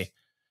amazing way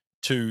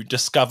to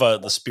discover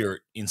the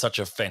spirit in such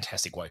a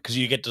fantastic way, because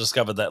you get to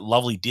discover that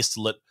lovely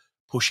distillate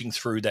pushing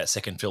through that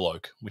second fill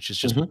oak, which is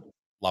just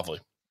lovely.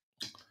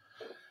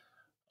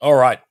 All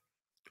right.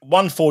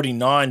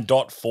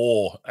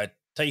 149.4, a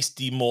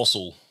tasty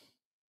morsel.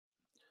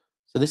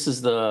 So this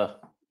is the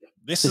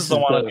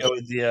one I'd go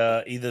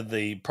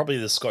with probably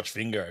the Scotch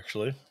finger,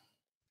 actually.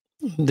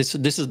 This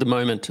is the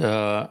moment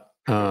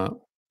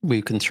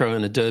we can throw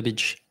in a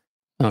Durbridge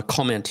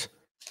comment.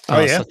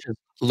 Such as,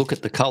 look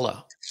at the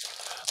colour.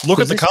 Look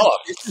at the colour.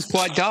 This is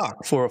quite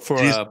dark for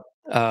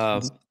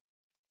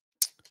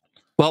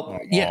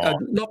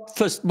not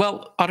first.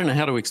 Well, I don't know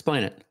how to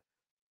explain it.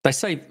 They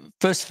say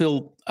first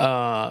fill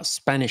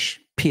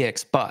Spanish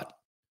PX, but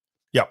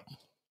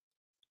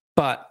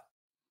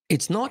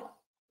it's not.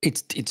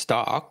 It's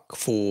dark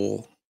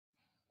for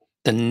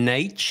the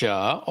nature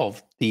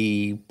of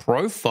the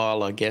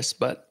profile, I guess,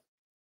 but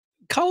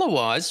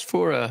color-wise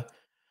for a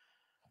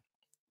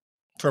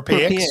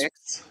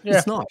PX,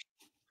 it's not.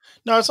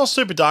 No, it's not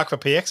super dark for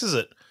PX, is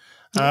it?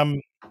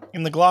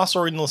 In the glass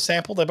or in the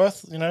sample, they're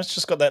both, it's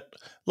just got that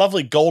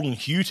lovely golden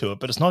hue to it,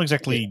 but it's not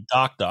exactly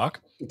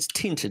dark. It's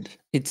tinted.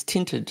 It's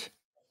tinted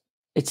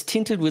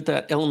with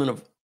that element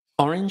of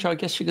orange, I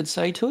guess you could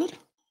say, to it.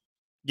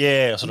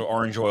 Yeah, sort of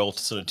orange oil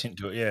sort of tint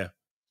to it, yeah.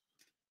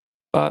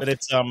 But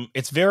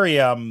it's very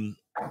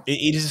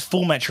it is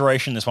full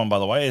maturation, this one, by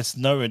the way. It's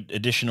no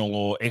additional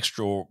or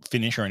extra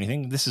finish or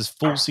anything. This is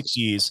full 6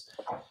 years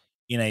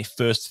in a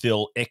first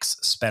fill ex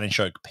Spanish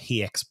oak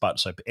PX butt,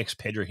 so ex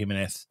Pedro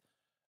Jimenez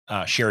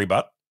sherry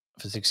butt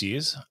for 6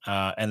 years.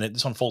 And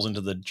this one falls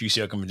into the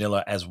juicy oak and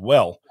vanilla as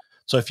well.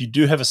 So if you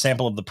do have a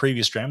sample of the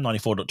previous dram,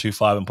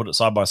 94.25, and put it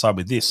side by side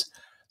with this,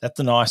 that's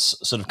a nice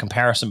sort of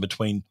comparison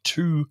between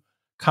two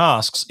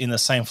casks in the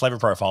same flavor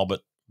profile,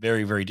 but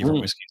very, very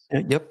different whiskeys.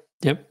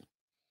 Yep.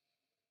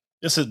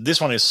 This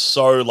one is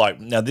so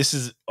now this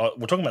is,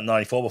 we're talking about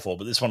 94 before,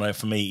 but this one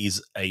for me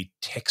is a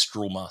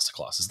textural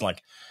masterclass.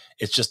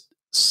 It's just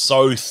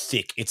so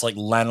thick. It's like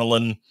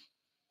lanolin.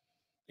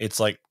 It's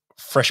like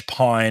fresh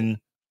pine,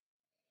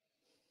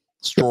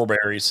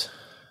 strawberries.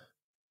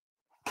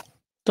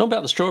 Don't know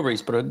about the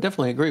strawberries, but I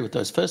definitely agree with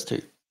those first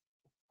two.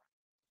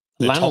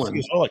 The Lanolin. toffee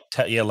as well,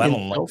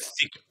 lanolin, like toffee.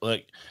 thick.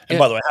 Like, and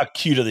by the way, how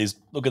cute are these?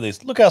 Look at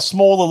these. Look how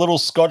small the little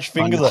Scotch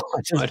fingers are.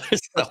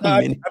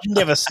 I've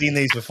never seen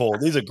these before.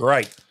 These are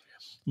great.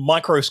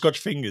 Micro Scotch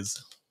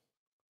fingers.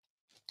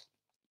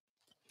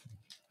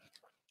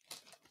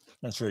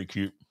 That's very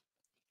cute.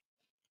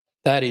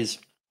 That is,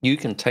 you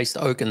can taste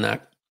the oak in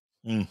that.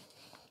 Mm.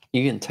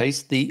 You can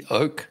taste the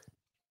oak.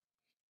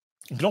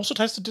 You can also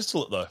taste the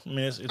distillate, though. I mean,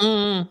 it's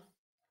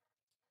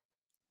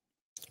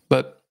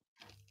but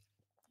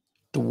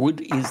the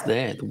wood is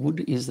there. The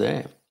wood is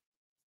there.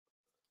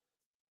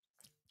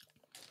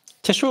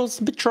 Testral's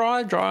a bit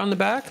dry on the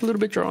back, a little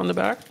bit dry on the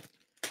back.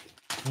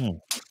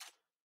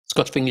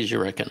 Scotch fingers,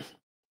 you reckon?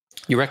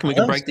 You reckon we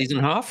can break these in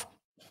half?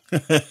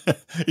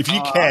 If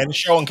you can,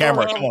 show on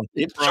camera. Come on.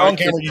 Show on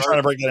camera you're trying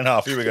to break that in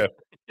half. Here we go.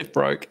 It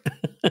broke.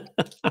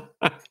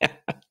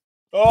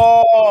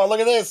 Oh, look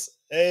at this.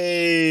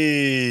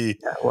 Hey.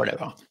 Yeah,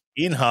 whatever.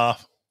 In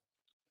half.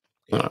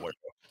 Yeah, right.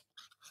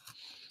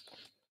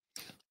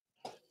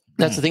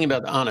 That's the thing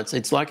about the Arnott's.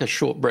 It's like a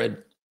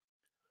shortbread.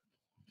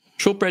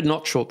 Shortbread,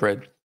 not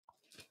shortbread.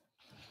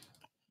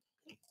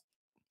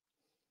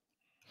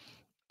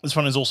 This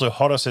one is also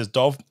hotter, says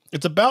Dov.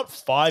 It's about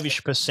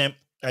 5-ish%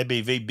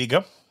 ABV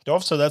bigger,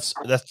 Dov, so that's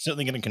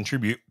certainly going to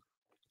contribute.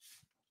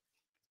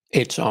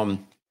 It's have a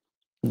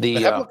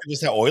look at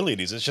just how oily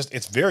it is.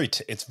 It's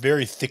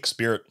very thick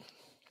spirit.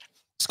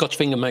 Scotch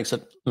finger makes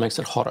it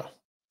hotter.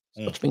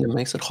 Scotch finger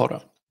makes it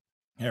hotter.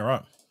 Yeah,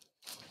 right.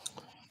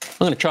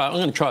 I'm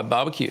gonna try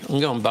barbecue.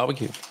 I'm going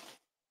barbecue.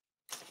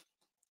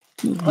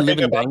 Okay,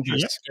 go barbecue,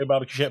 yeah. Go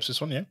barbecue chaps,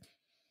 this one, yeah.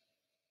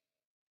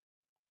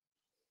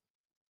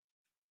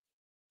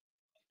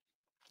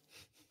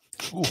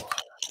 Ooh.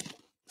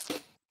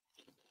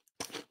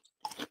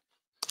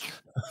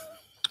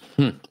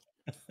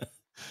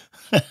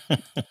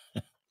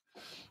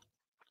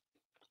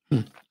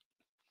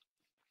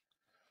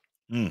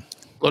 A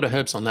lot of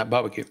herbs on that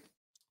barbecue.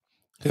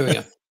 Here we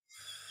go.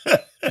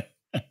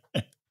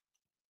 A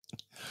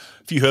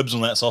few herbs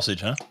on that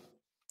sausage, huh?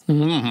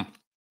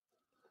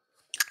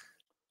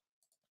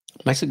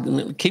 Makes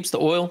it keeps the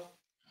oil.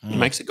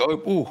 Makes it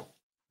go.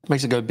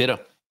 Makes it go bitter.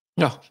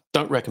 No,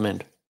 don't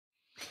recommend.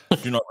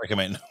 Do not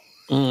recommend.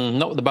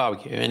 Not with the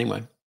barbecue,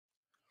 anyway.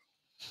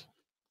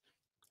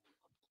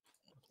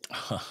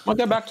 I'll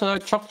go back to the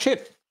chocolate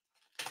chip.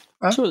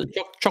 That's what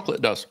the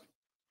chocolate does.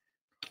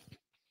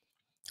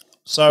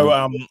 So,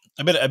 a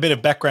bit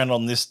of background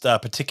on this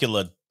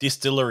particular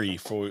distillery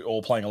for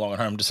all playing along at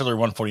home. Distillery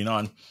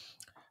 149.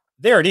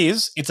 There it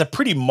is. It's a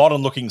pretty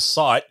modern-looking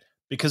site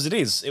because it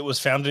is. It was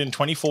founded in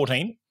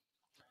 2014.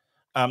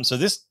 So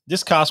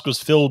this cask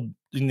was filled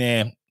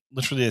in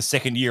literally their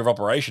second year of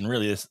operation.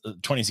 Really, this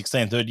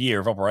 2016, third year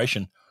of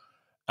operation.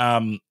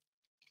 And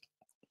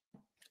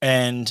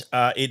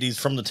it is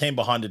from the team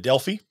behind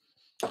Adelphi,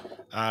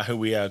 who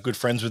we are good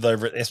friends with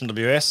over at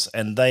SMWS,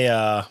 and they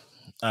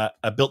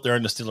built their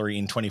own distillery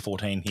in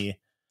 2014 here,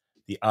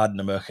 the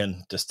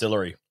Ardnamurchan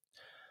Distillery.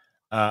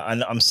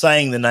 And I'm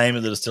saying the name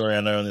of the distillery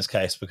I know in this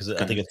case because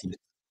I think it's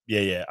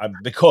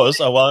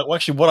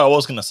actually what I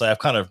was going to say, I've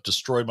kind of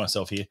destroyed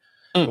myself here.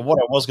 But what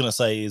I was going to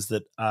say is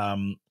that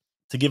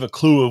to give a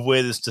clue of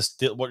where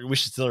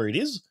which distillery it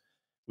is,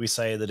 we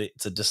say that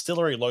it's a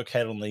distillery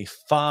located on the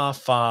far,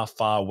 far,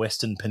 far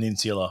western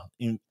peninsula.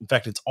 In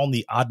fact, it's on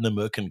the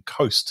Ardnamurchan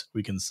coast,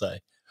 we can say,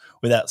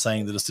 without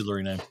saying the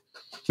distillery name.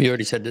 We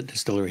already said the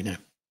distillery name.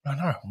 I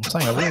know. I'm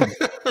saying I will.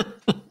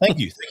 Thank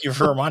you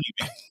for reminding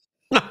me.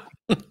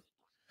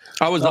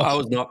 I was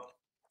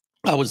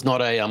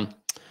not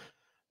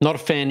a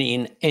fan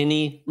in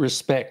any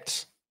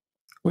respect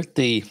with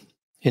the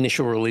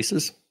initial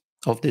releases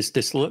of this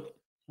distillate.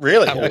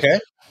 Really? Okay.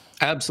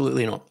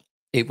 Absolutely not.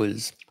 It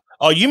was.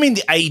 Oh, you mean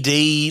the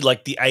AD,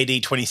 like the AD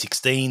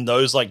 2016,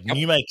 those like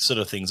new make sort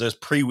of things, those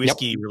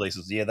pre-whiskey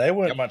releases. Yeah, they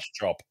weren't much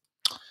chop.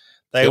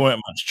 They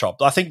weren't much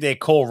chopped. I think their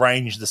core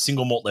range, the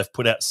single malt they've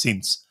put out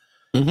since,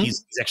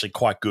 is actually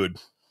quite good.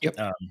 But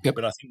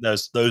I think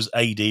those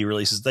AD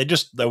releases, they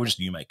were just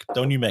new make.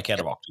 They were new make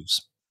out of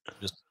octaves.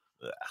 Just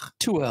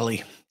too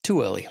early.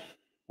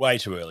 Way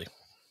too early.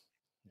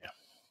 Yeah.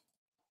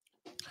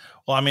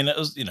 Well, I mean, it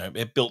was,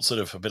 it built sort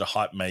of a bit of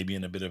hype maybe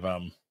and a bit of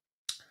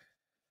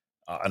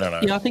I don't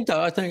know. Yeah,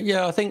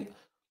 I think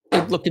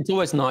look, it's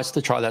always nice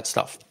to try that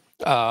stuff.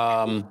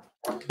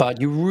 But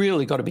you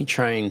really got to be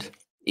trained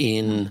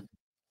in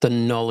the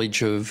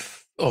knowledge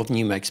of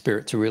new make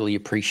spirit to really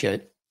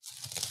appreciate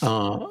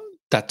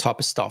that type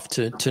of stuff,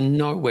 to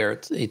know where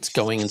it's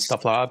going and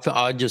stuff like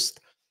that.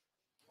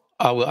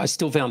 I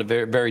still found it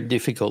very, very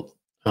difficult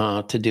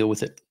to deal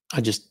with it.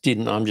 I just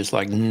didn't. I'm just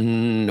like,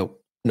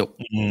 nope.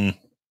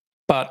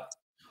 But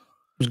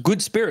it was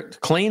good spirit,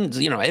 clean,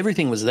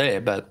 everything was there,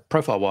 but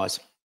profile-wise.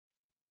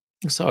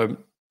 So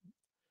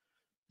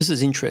this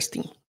is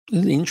interesting.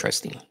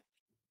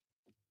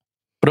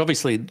 But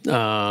obviously,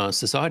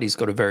 society's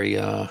got a very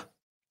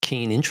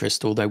keen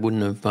interest, or they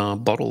wouldn't have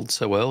bottled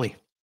so early.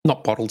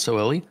 Not bottled so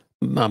early,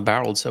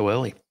 barreled so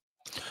early.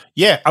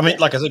 Yeah, I mean,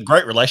 like I said,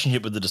 great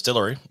relationship with the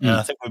distillery. And Mm.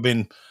 I think we've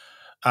been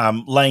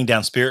laying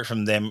down spirit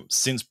from them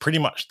since pretty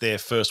much their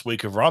first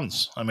week of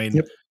runs. I mean,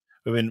 Yep.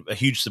 we've been a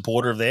huge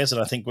supporter of theirs,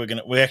 and I think I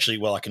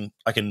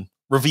can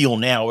reveal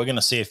now, we're going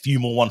to see a few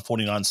more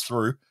 149s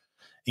through,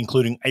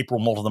 including April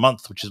Malt of the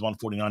Month, which is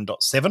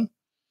 149.7,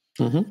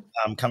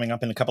 coming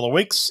up in a couple of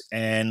weeks,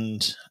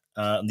 and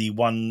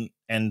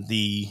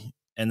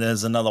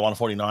there's another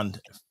 149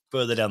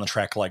 further down the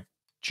track, like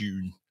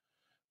June,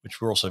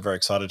 which we're also very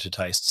excited to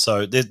taste.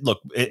 So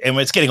look, and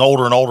it's getting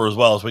older and older as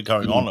well as we're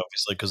going on,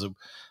 obviously, because I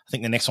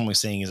think the next one we're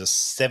seeing is a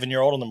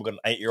 7-year-old, and then we've got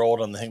an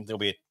 8-year-old, and I think there'll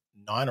be a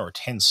 9 or a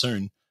 10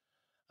 soon.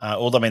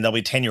 Although, I mean, there'll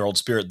be 10-year-old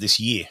spirit this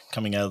year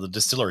coming out of the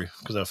distillery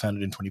because they were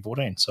founded in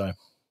 2014. So,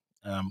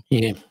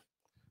 yeah,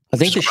 I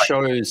think this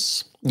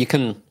shows you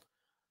can.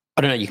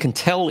 I don't know. You can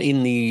tell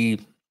in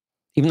the,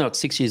 even though it's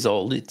 6 years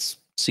old, it's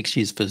 6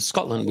 years for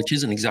Scotland, which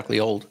isn't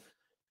exactly old.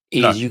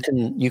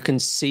 You can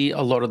see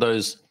a lot of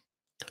those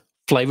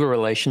flavor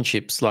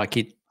relationships. Like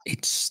it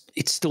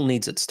still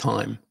needs its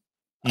time.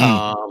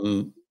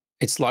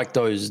 It's like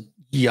those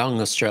young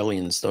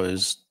Australians,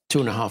 those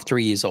 2.5,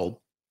 3 years old.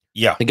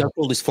 Yeah, they go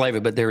for all this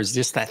flavor, but there is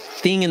just that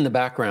thing in the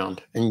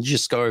background, and you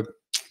just go,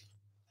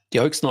 the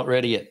oak's not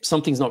ready yet.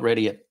 Something's not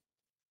ready yet.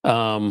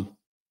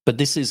 But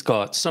this has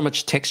got so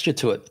much texture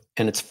to it,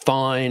 and it's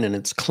fine and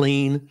it's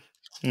clean.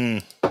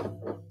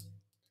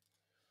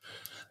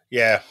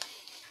 Yeah.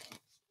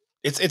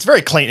 It's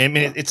very clean. I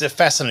mean, it's a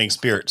fascinating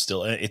spirit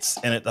still. I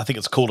think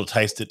it's cool to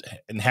taste it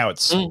and how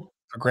it's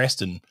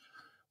progressed and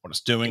what it's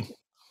doing.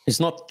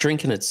 It's not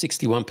drinking at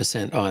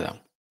 61% either.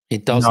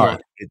 It does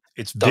not.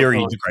 It's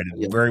very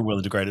integrated, very well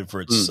integrated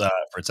for its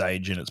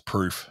age and its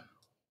proof.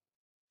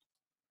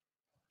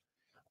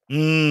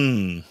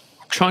 Trying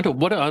to.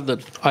 What are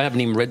the? I haven't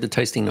even read the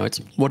tasting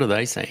notes. What are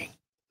they saying?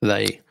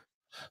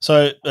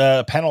 So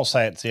panels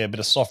say it's a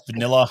bit of soft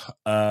vanilla,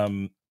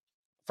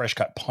 fresh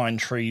cut pine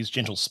trees,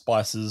 gentle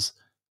spices,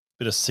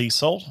 bit of sea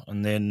salt,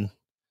 and then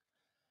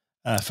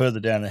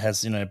further down it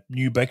has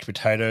new baked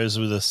potatoes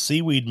with a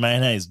seaweed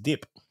mayonnaise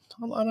dip.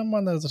 I don't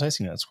mind that as a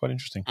tasting note. It's quite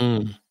interesting.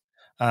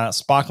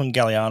 Sparkling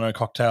Galliano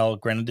cocktail,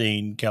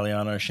 grenadine,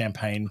 Galliano,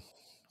 champagne,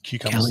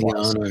 cucumber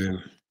slice.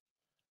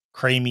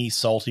 Creamy,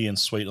 salty, and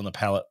sweet on the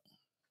palate.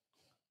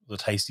 The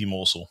tasty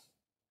morsel.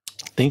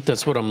 I think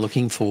that's what I'm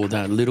looking for,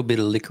 that little bit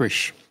of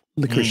licorice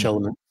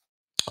element.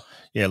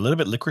 Yeah, a little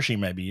bit licoricey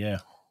maybe, yeah.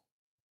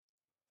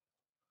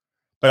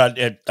 But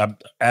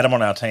Adam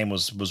on our team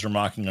was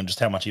remarking on just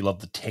how much he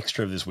loved the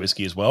texture of this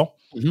whiskey as well.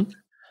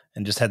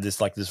 And just had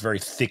this very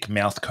thick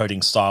mouth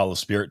coating style of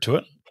spirit to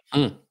it.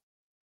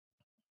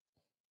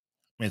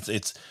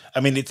 It's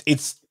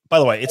by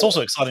the way, it's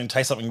also exciting to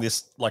taste something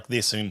like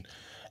this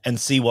and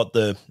see what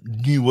the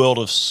new world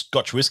of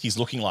Scotch whiskey is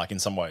looking like in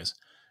some ways.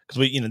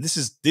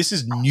 Because this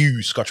is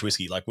new Scotch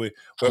whiskey. Like we're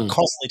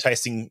constantly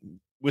tasting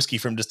whiskey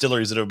from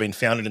distilleries that have been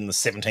founded in the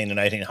 17 and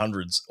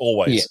 1800s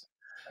always.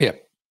 Yeah.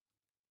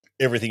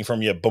 Everything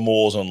from your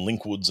Bamores and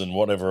Linkwoods and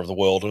whatever of the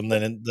world, and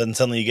then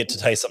suddenly you get to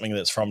taste something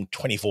that's from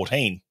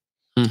 2014.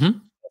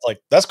 It's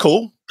like that's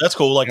cool. That's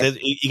cool. Like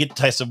you get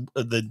to taste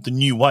the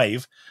new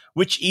wave,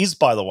 which is,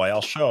 by the way,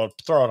 I'll throw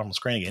it on the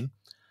screen again.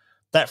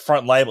 That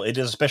front label, it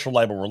is a special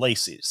label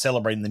release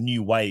celebrating the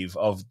new wave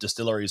of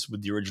distilleries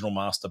with the original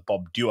master,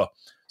 Bob Dewar.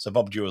 So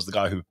Bob Dewar is the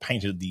guy who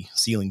painted the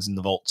ceilings in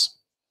the vaults,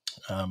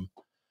 and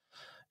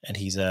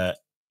he's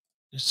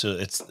so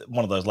it's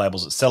one of those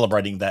labels that's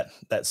celebrating that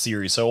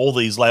series. So all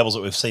these labels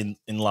that we've seen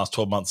in the last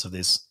 12 months of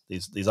these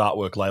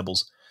artwork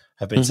labels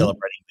have been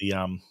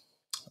celebrating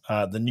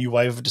the new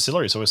wave of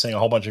distillery. So we're seeing a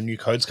whole bunch of new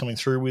codes coming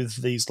through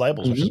with these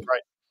labels, which is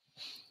great.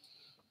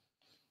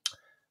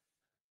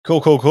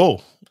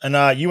 Cool.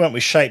 And you went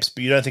with shapes,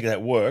 but you don't think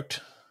that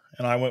worked.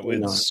 And I went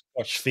with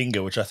Scotch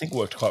Finger, which I think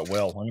worked quite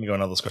well. I'm going to go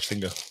another Scotch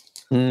Finger.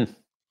 I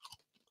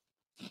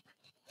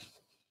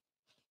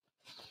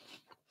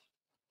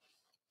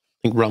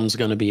think rum's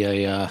going to be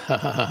rum's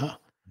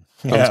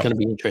going to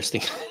be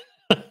interesting.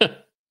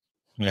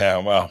 Yeah,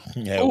 well.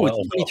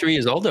 It's 23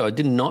 years old, though. I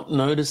did not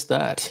notice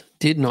that.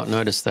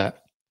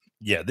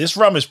 Yeah, this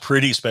rum is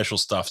pretty special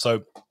stuff.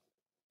 So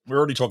we're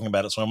already talking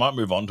about it, so I might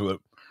move on to it.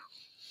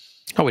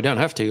 Oh, we don't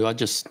have to.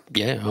 It's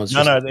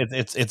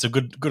a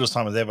good as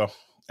time as ever.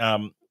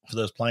 For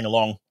those playing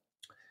along,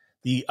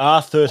 the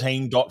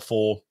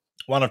R13.4,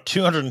 one of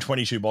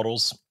 222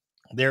 bottles.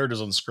 There it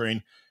is on the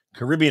screen.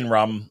 Caribbean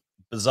rum,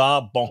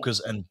 bizarre,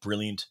 bonkers, and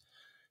brilliant.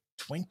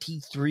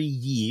 23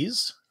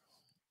 years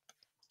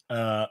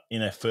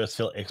in a first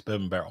fill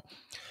ex-bourbon barrel.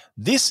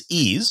 This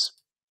is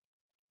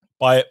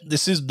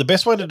the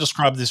best way to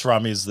describe this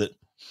rum is that,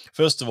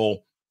 first of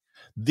all,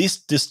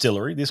 this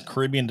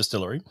Caribbean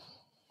distillery,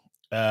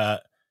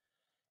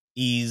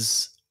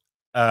 is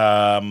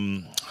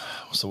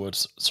what's the word?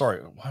 Sorry,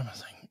 what am I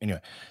saying?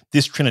 Anyway,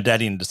 this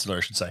Trinidadian distillery,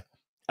 I should say,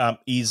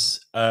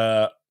 is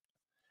the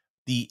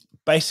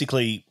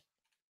basically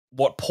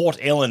what Port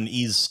Ellen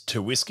is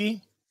to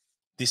whiskey.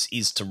 This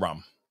is to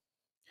rum,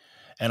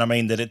 And I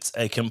mean that it's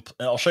a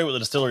I'll show you what the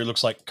distillery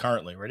looks like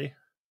currently. Ready?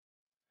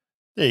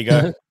 There you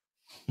go.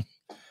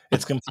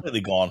 It's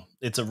completely gone.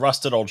 It's a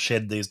rusted old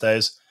shed these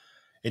days.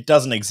 It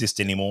doesn't exist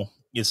anymore.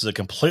 This is a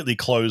completely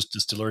closed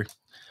distillery.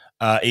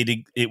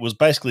 It was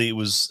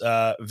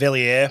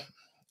Vellier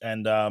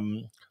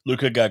and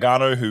Luca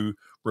Gargano who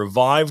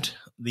revived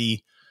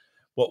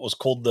what was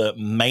called the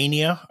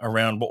mania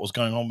around what was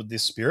going on with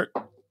this spirit.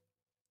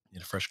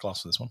 Need a fresh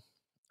glass for this one.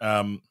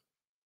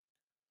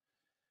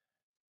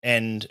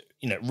 And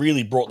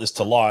really brought this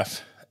to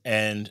life.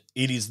 And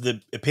it is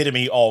the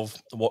epitome of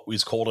what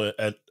was called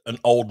an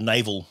old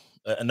naval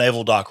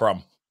dark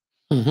rum.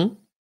 Mm-hmm.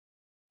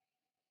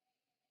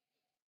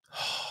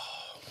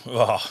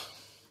 Oh.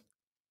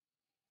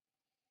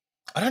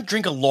 I don't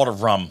drink a lot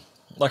of rum.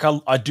 Like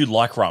I do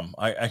like rum.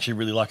 I actually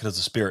really like it as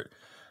a spirit.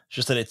 It's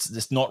just that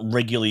it's not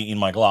regularly in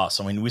my glass.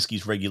 I mean,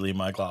 whiskey's regularly in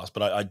my glass,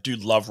 but I do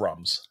love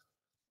rums.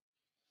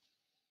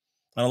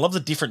 And I love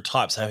the different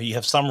types. How you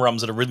have some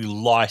rums that are really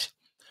light.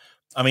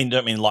 I mean,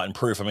 don't mean light and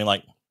proof. I mean,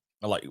 like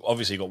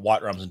obviously you've got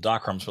white rums and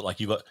dark rums, but like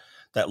you've got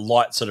that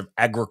light sort of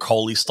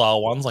agricole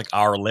style ones, like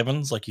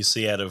R11s, like you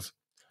see out of,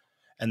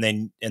 and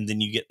then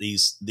you get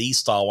these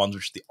style ones,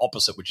 which is the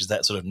opposite, which is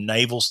that sort of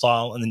naval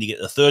style, and then you get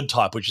the third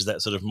type, which is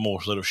that sort of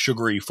more sort of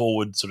sugary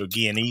forward sort of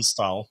Guianese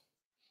style.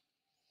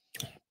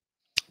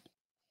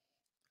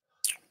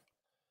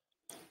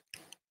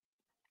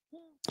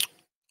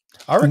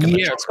 I reckon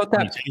it's got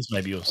that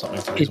maybe or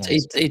something.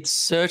 It's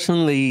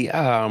certainly,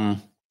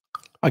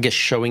 I guess,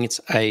 showing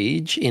its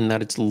age in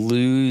that it's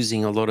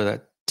losing a lot of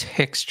that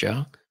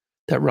texture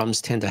that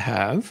rums tend to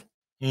have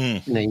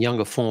in a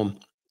younger form.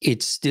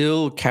 It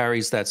still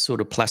carries that sort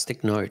of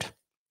plastic note.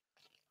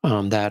 I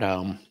don't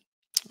know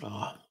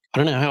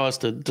how else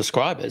to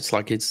describe it. It's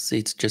like it's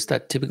just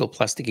that typical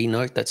plasticky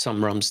note that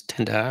some rums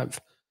tend to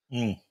have.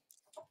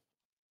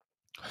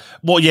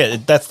 Well, yeah,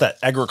 that's that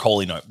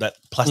agricole note, that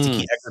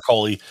plasticky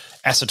agricole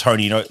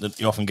acetone note that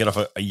you often get off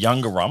a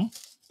younger rum.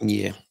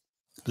 Yeah.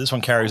 This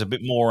one carries a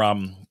bit more.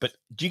 But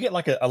do you get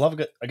like I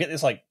get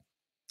this like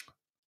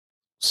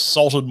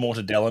salted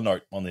mortadella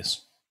note on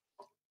this,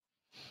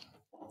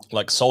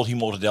 like salty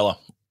mortadella,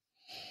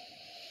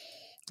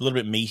 a little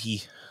bit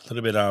meaty, a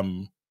little bit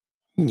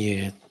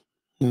yeah,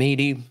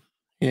 meaty.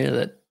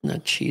 Yeah,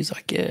 that cheese,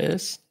 I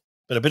guess.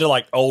 But a bit of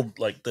like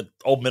the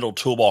old metal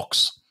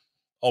toolbox,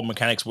 old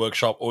mechanics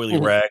workshop, oily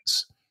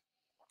rags.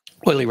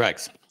 Oily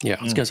rags. Yeah,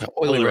 I was going to say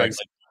oily rags.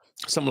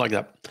 Something like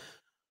that.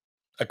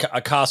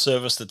 A car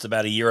service that's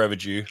about a year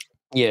overdue.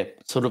 Yeah,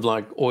 sort of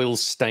like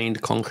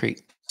oil-stained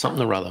concrete,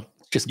 something or other.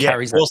 Just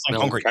carries oil-stained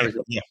concrete.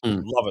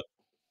 Love it.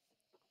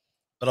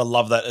 But I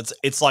love that.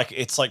 It's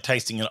like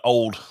tasting an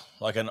old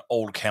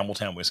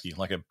Campbelltown whiskey,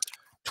 like a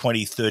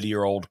 20,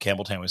 30-year-old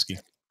Campbelltown whiskey.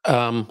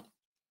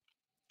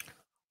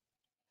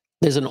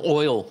 There's an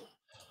oil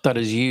that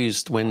is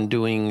used when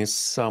doing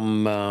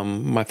some.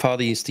 My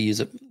father used to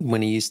use it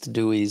when he used to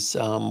do his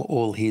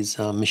all his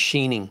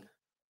machining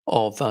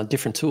of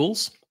different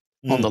tools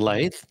on the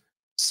lathe.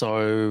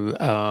 So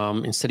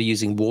instead of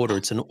using water,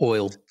 it's an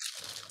oil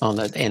on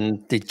that,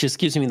 and it just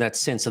gives me that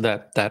sense of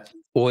that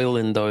oil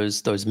in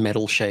those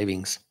metal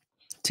shavings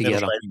together.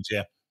 Metal shavings,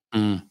 yeah.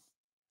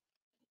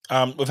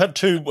 We've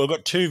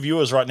got two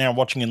viewers right now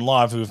watching in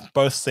live who've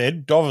both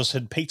said Dover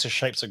said pizza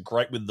shapes are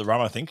great with the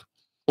rum, I think.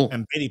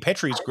 And Betty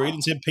Petrie's agreed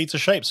and said pizza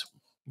shapes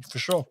for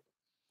sure.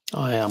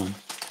 I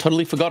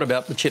totally forgot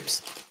about the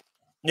chips.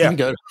 Yeah. There we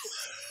go.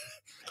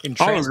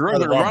 Entranced by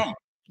the rum.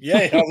 Yeah,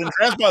 I was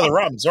entranced by the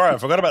rum. Sorry, I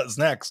forgot about the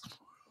snacks.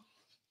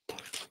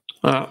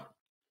 We got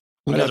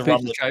a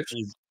rum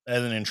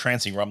as an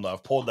entrancing rum, though.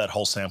 I've poured that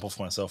whole sample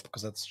for myself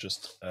because that's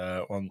just.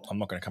 I'm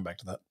not going to come back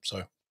to that.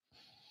 So.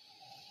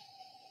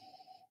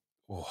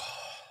 Oh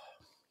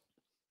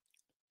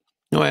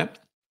yeah.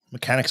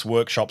 Mechanics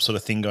workshop sort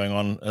of thing going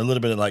on. A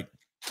little bit of like.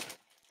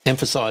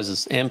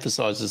 Emphasizes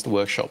the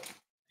workshop.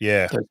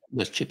 Yeah.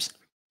 Those chips,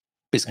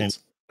 biscuits.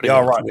 Yeah.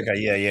 Oh, right. Okay.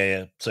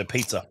 Yeah. So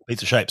pizza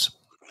shapes.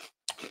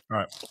 All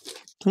right.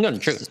 I'm going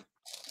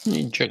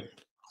to chicken.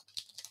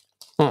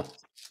 Oh,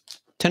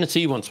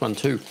 Tennessee wants one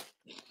too.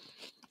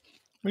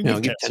 I'll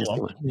give Tennessee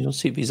one. You'll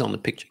see if he's on the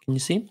picture. Can you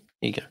see him?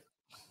 Here you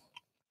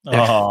go.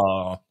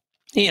 Oh.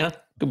 Yeah.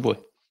 Good boy.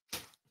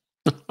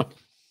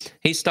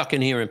 He's stuck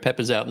in here and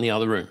Pepper's out in the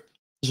other room.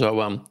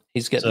 So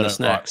he's getting the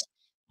snacks.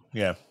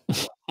 Yeah.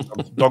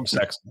 Dog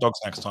snacks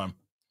time.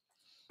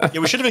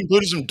 Yeah, we should have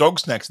included some dog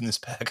snacks in this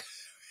pack.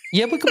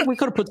 Yeah, we could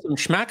have put some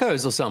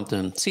schmackos or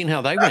something, seeing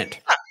how they went.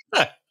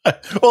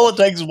 All it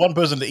takes is one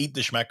person to eat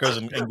the schmackos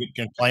and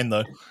complain,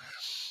 though.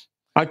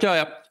 I tell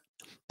you,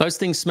 those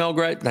things smell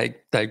great. They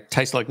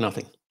taste like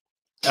nothing.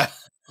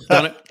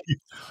 Done it?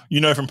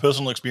 You know from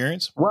personal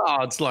experience?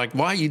 Well, it's like,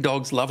 why are you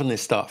dogs loving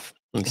this stuff?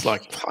 And it's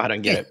like, I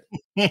don't get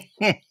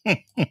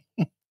it.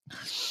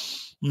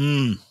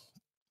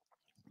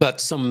 But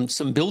some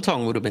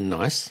biltong would have been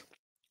nice.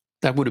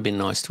 That would have been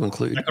nice to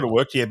include. That could have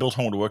worked. Yeah,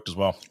 biltong would have worked as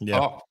well. Yeah.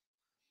 Oh.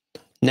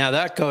 Now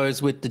that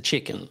goes with the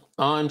chicken.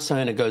 I'm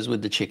saying it goes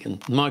with the chicken.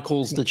 My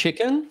call's the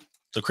chicken.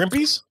 The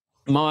crimpies?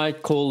 My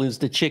call is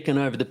the chicken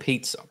over the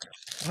pizza.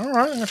 All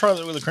right, I'm gonna try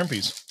that with the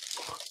crimpies.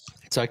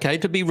 It's okay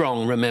to be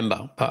wrong,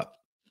 remember, but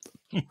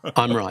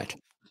I'm right.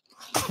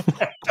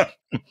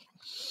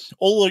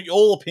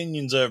 All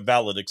opinions are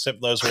valid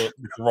except those who are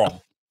wrong.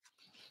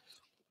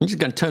 I'm just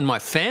going to turn my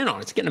fan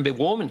on. It's getting a bit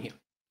warm in here.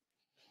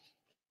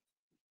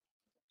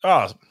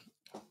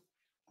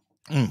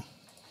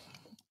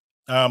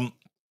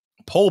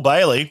 Paul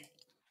Bailey.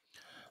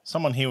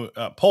 Someone here,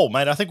 Paul,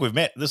 mate. I think we've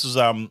met. This is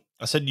I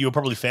said you were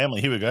probably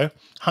family. Here we go.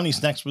 Honey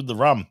snacks with the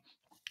rum.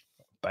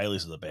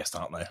 Baileys are the best,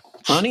 aren't they?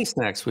 Honey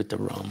snacks with the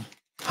rum.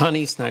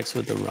 Honey snacks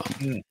with the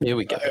rum. Here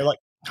we go. Like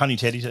honey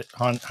teddies.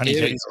 Honey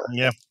teddies.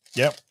 Yeah.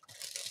 Yep.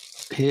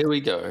 Here we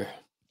go.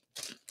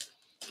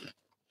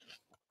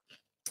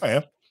 Oh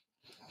yeah.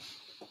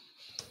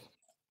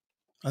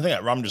 I think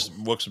that rum just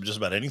works with just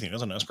about anything,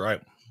 doesn't it? That's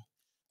great.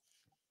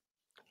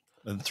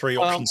 And 3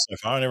 options so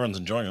far, and everyone's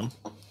enjoying them.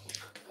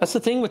 That's the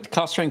thing with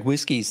cask strength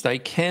whiskies; they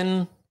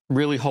can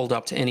really hold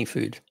up to any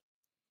food,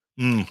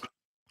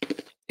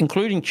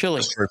 including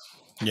chili. That's true.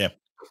 Yeah,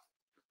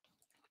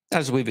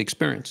 as we've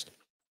experienced,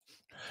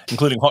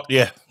 including hot.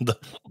 Yeah,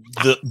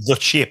 the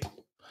chip.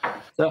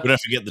 We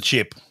don't forget the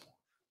chip.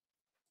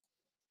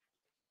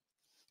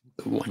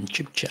 The 1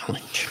 chip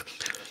challenge.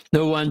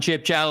 The 1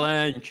 chip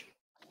challenge.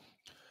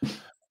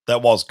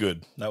 That was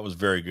good. That was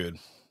very good.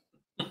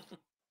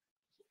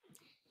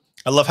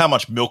 I love how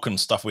much milk and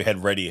stuff we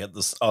had ready at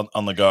this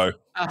on the go.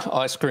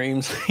 Ice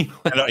creams.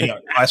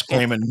 Ice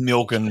cream and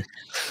milk and.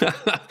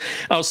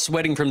 I was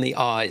sweating from the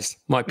eyes.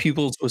 My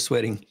pupils were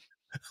sweating.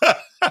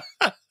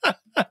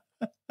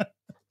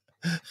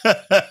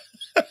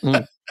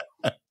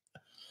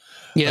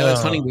 Yeah,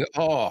 those honey.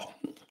 Oh,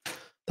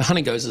 the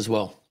honey goes as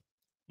well.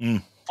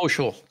 For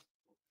sure.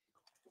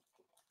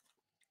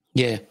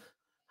 Yeah,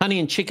 honey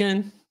and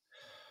chicken.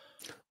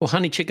 Or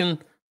honey chicken.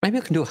 Maybe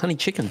I can do a honey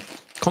chicken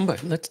combo.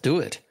 Let's do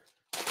it.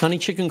 Honey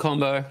chicken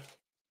combo.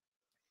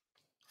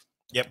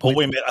 Yeah, Paul.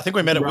 I think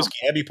we met at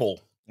Whiskey Abbey,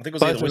 Paul. I think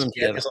it was either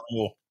Whiskey Abbey or something.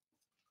 Or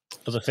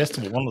it was a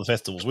festival. One of the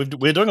festivals.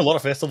 We're doing a lot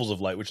of festivals of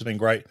late, which has been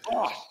great.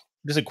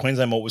 This is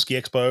Queensland Malt Whiskey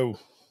Expo. We've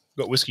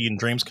got Whiskey and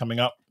Dreams coming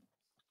up.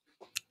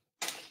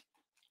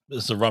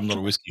 This is a rum, not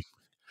a whiskey.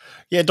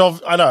 Yeah,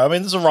 Dov. I know. I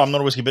mean, this is a rum,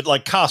 not a whiskey, but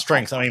like cask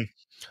strength. I mean,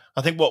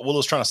 I think what Will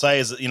is trying to say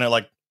is that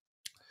like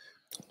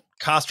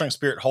cask strength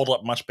spirit hold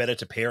up much better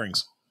to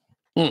pairings.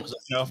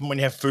 Often when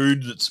you have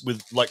food that's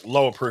with like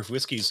lower proof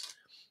whiskies,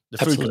 the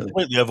food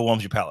completely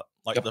overwhelms your palate.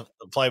 Like the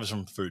flavors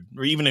from food,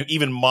 or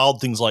even mild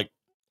things like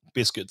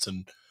biscuits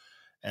and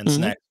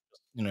snacks,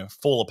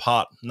 fall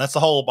apart. And that's the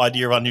whole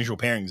idea of unusual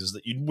pairings, is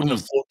that you wouldn't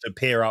have thought to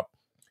pair up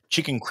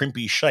chicken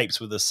crimpy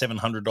shapes with a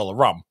 $700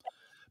 rum,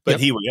 but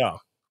here we are.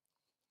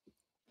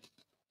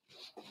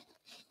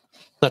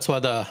 That's why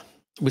the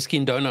Whiskey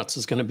and Donuts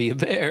is going to be a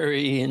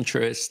very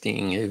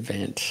interesting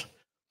event.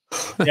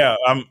 Yeah,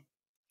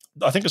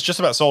 I think it's just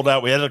about sold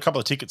out. We had a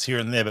couple of tickets here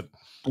and there, but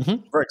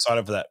very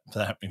excited for that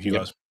happening for you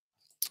guys.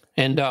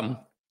 And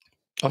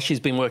Oshi's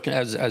been working,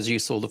 as you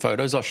saw the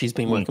photos, Oshi's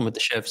been working with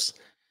the chefs.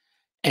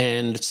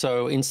 And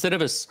so instead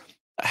of us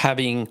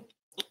having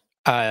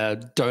a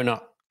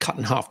donut cut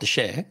in half to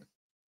share,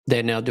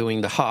 they're now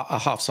doing a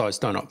half-size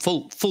donut,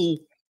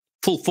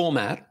 full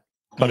format,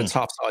 but it's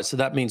half-size. So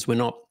that means we're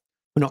not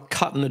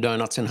cutting the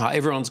donuts in half.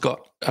 Everyone's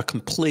got a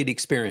complete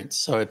experience.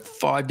 So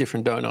 5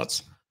 different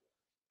donuts.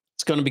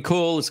 It's going to be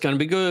cool. It's going to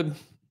be good.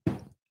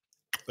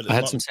 But I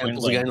had some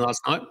samples again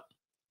last night.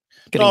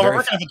 I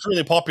reckon if it's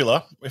really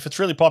popular,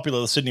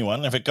 the Sydney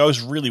one, if it goes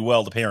really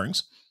well, the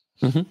pairings.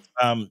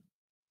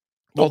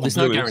 There's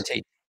no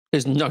guarantee.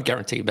 There's no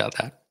guarantee about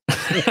that.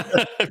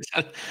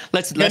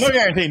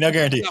 No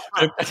guarantee.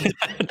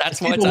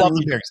 That's why people love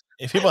the pairings.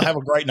 If people have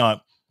a great night,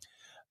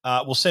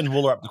 we'll send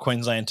Wooler up to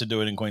Queensland to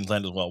do it in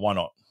Queensland as well. Why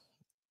not?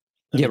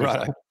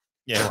 Right.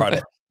 Yeah,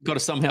 right. Got to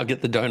somehow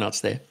get the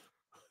donuts there.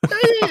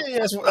 Yeah,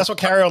 that's what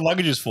carry-on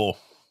luggage is for.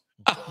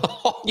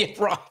 Oh, yeah,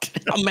 right.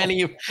 How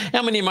many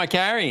am I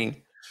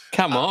carrying?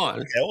 Come on.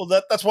 Okay, well,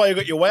 that's why you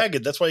got your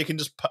wagon. That's why you can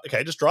just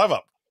drive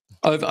up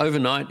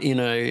overnight in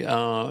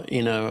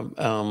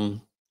a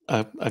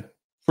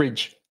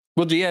fridge.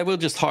 We'll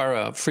just hire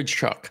a fridge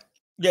truck.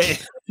 Yeah.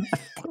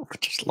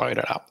 Just load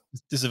it up.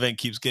 This event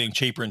keeps getting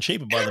cheaper and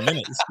cheaper by the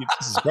minute.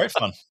 This is great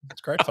fun. It's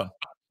great fun.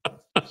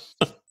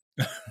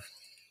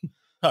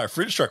 No,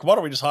 fridge truck. Why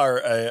don't we just hire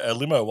a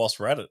limo whilst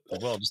we're at it as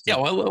well?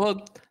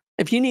 Well,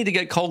 if you need to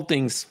get cold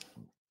things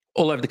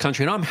all over the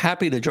country, and I'm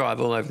happy to drive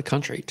all over the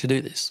country to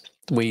do this,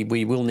 we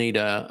will need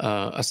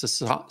a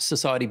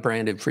society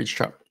branded fridge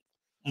truck.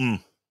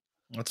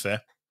 That's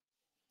fair.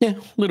 Yeah,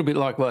 a little bit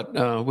like what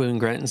Will and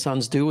Grant and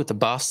Sons do with the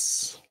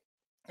bus,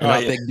 and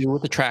I beg do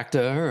with the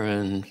tractor,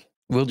 and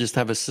we'll just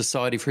have a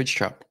society fridge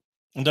truck.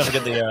 And don't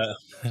forget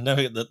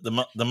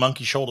the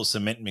monkey shoulder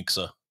cement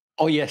mixer.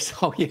 Oh yes.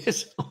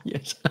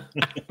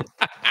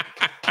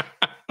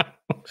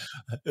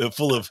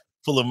 full of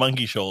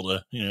monkey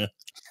shoulder. Yeah.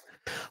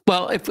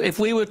 Well, if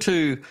we were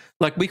to,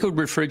 like, we could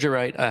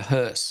refrigerate a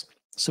hearse,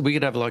 so we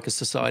could have like a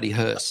society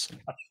hearse.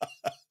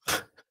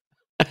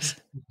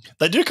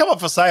 They do come up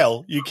for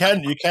sale. You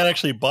can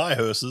actually buy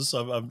hearses.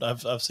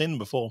 I've seen them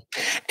before.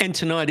 And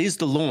tonight is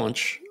the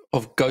launch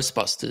of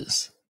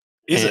Ghostbusters.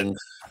 Is it?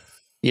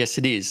 Yes,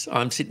 it is.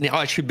 I'm sitting.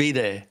 I should be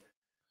there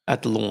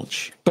at the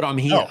launch, but I'm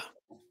here.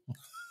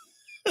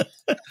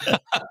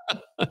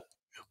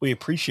 We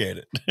appreciate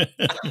it.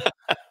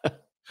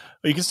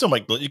 You can still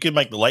make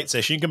the late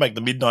session. You can make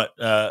the midnight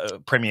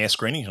premiere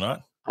screening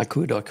tonight. I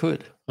could. But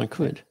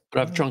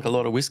I've drunk a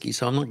lot of whiskey,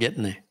 so I'm not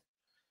getting there.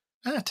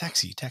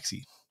 Taxi.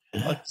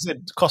 Like I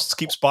said, costs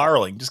keep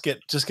spiraling. Just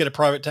get a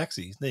private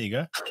taxi. There you go.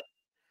 I'm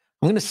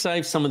going to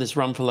save some of this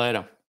rum for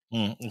later.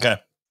 Okay.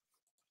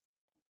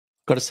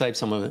 Got to save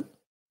some of it.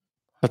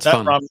 That's that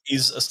fun. rum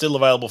is still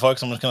available,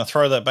 folks. I'm just going to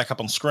throw that back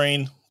up on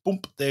screen. Boom.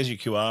 There's your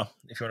QR.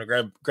 If you want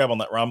to grab on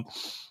that rum,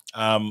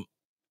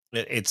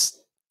 it's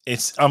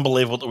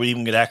unbelievable that we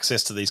even get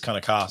access to these kind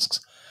of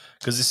casks,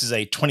 because this is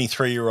a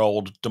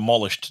 23-year-old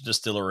demolished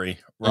distillery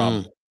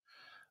rum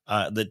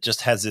that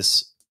just has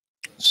this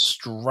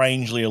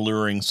strangely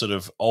alluring sort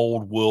of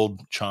old world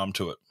charm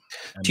to it.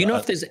 And, do you know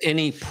if there's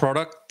any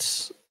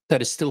product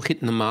that is still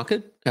hitting the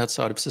market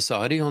outside of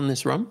society on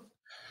this rum?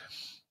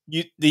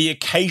 We've seen the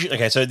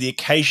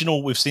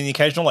occasional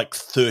like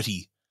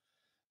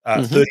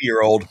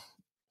 30-year-old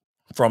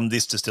from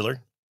this distillery.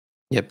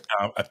 Yep.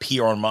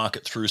 Appear on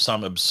market through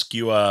some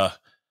obscure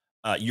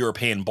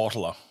European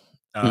bottler,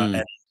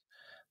 and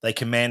they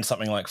command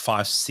something like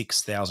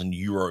 5,000-6,000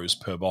 euros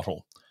per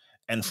bottle.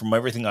 And from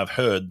everything I've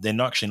heard, they're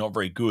actually not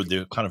very good.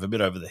 They're kind of a bit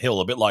over the hill,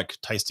 a bit like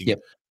tasting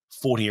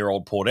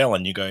 40-year-old Port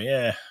Ellen. You go,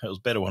 yeah, it was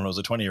better when it was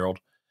a 20-year-old.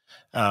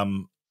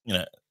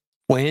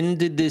 When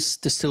did this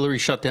distillery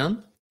shut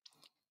down?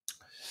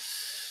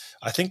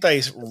 I think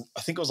it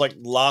was like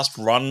last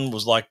run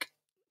was like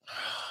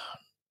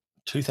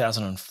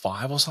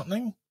 2005 or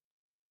something.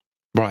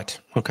 Right.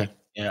 Okay.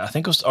 Yeah, I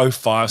think it was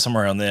 05,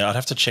 somewhere around there. I'd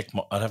have to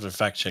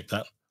fact check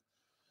that.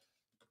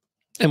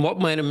 And what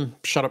made them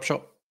shut up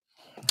shop?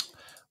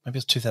 Maybe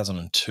it's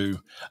 2002.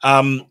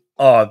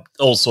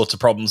 All sorts of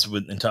problems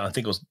with. I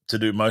think it was to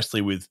do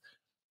mostly with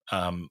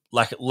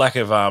lack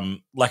of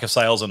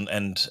sales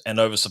and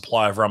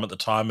oversupply of rum at the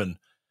time, and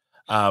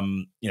a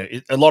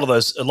lot of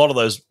those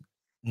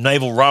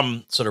naval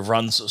rum sort of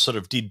runs sort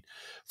of did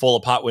fall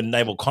apart when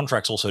naval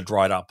contracts also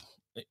dried up.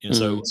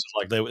 So it's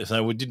like if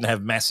they didn't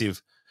have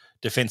massive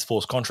defense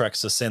force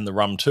contracts to send the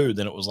rum to,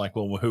 then it was like,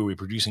 well, who are we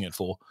producing it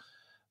for?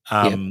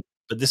 But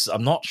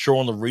I'm not sure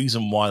on the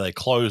reason why they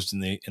closed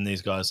in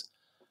these guys.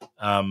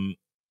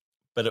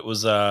 But it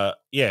was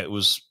it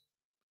was,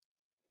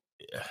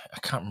 I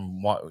can't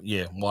remember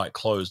why it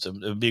closed. It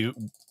would be,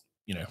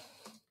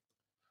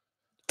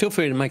 Feel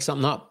free to make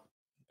something up.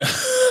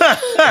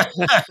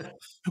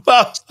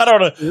 Well, I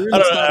don't know.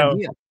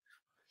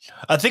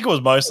 I think it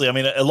was mostly. I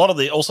mean, there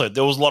was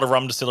a lot of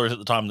rum distilleries at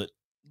the time that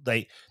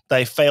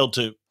they failed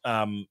to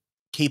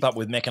keep up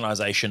with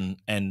mechanization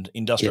and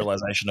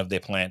industrialization of their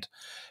plant,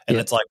 and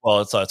it's like,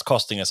 well, it's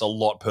costing us a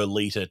lot per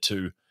liter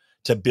to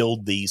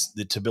build this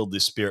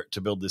spirit,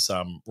 to build this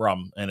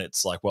rum, and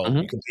it's like, well,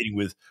 you're competing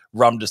with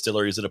rum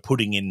distilleries that are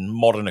putting in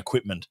modern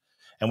equipment,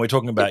 and we're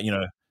talking about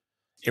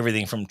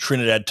everything from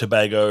Trinidad,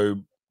 Tobago,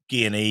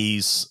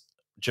 Guianese,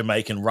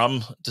 Jamaican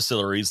rum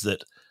distilleries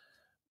that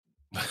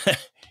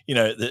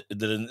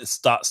that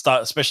start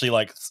especially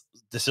like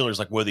distilleries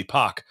like Worthy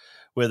Park,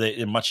 where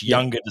they're a much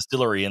younger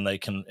distillery, and they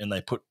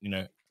put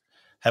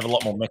have a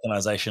lot more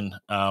mechanization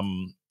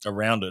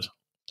around it.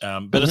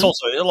 But it's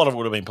also, a lot of it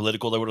would have been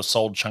political. They would have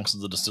sold chunks of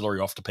the distillery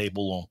off to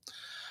people,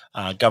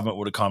 or government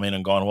would have come in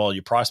and gone, well,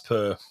 your price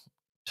per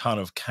ton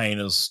of cane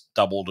has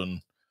doubled,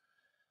 and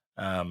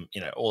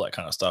all that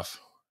kind of stuff.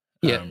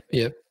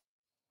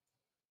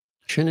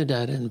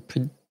 Trinidad and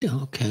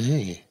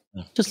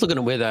just looking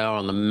at where they are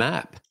on the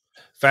map.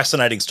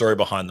 Fascinating story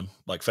behind them,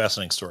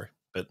 fascinating story.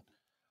 But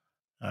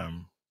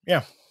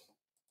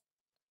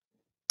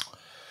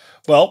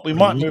well, we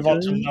might move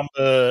on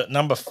to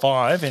number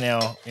 5 in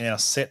our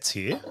sets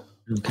here.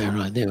 Okay,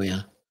 right, there we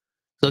are.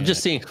 So I'm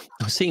just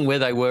seeing where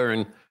they were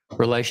in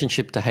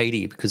relationship to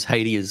Haiti, because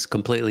Haiti has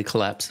completely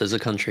collapsed as a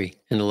country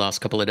in the last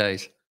couple of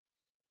days.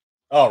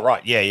 Oh,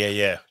 right,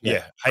 yeah.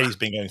 Haiti's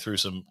been going through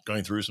some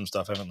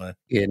stuff, haven't they?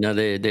 Yeah, no,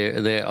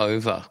 they're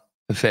over.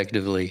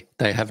 Effectively,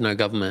 they have no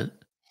government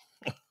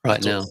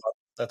right now.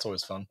 That's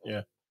always fun.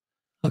 Yeah.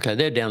 Okay,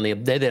 they're down there.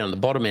 They're down the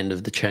bottom end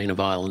of the chain of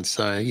islands.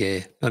 So yeah,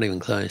 not even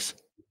close.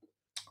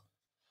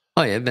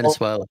 Oh yeah,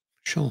 Venezuela,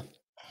 sure.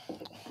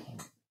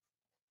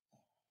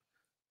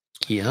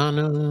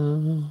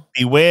 Guyana.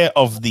 Beware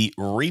of the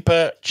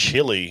Reaper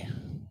chili.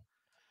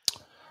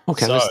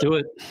 Okay, let's do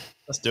it.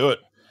 Let's do it.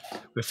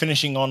 We're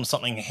finishing on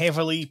something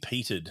heavily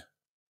peated.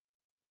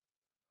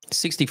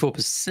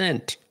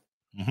 64%.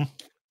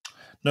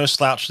 No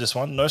slouch, this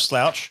one. No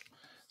slouch.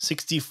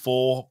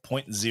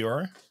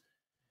 64.0.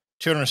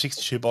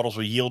 262 bottles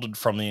were yielded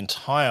from the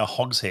entire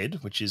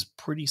hogshead, which is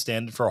pretty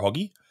standard for a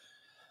hoggy.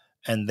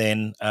 And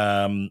then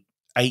 8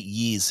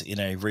 years in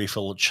a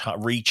refill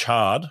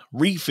recharred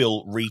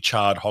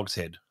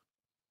hogshead.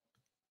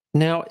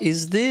 Now,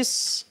 is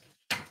this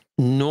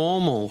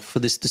normal for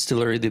this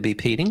distillery to be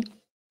peating?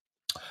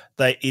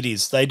 It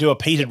is. They do a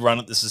peated run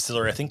at this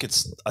distillery. I think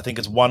it's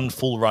one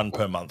full run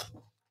per month.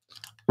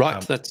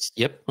 Right.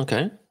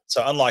 Okay.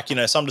 So unlike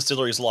some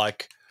distilleries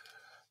like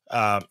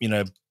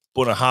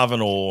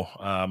Bunnahabhain or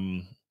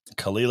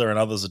Kalila and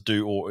others that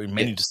do, or in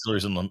many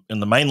distilleries in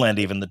the mainland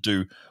even that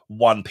do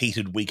one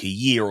peated week a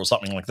year or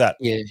something like that.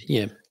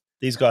 Yeah.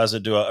 These guys that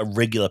do a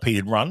regular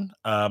peated run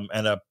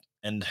and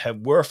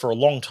were for a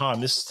long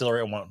time. This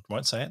distillery, I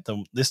won't say it.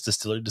 This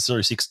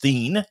distillery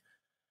 16,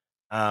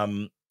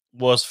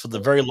 was for the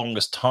very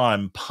longest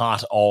time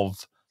part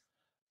of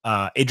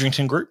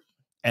Edrington Group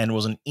and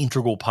was an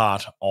integral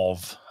part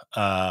of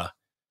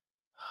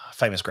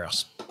Famous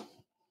Grouse.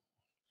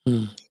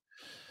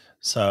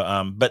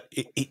 So, but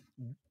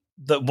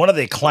one of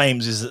their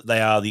claims is that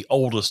they are the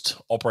oldest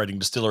operating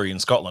distillery in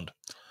Scotland.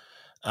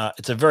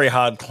 It's a very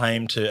hard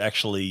claim to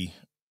actually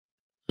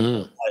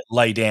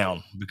lay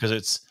down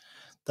because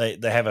they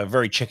have a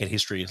very checkered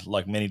history,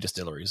 like many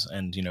distilleries.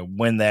 And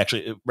when they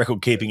actually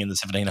record keeping in the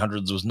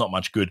 1700s was not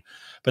much good,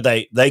 but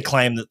they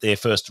claim that their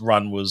first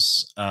run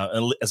was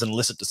as an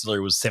illicit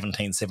distillery was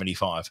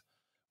 1775.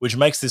 Which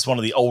makes this one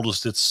of the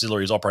oldest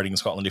distilleries operating in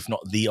Scotland, if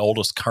not the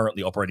oldest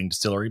currently operating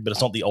distillery, but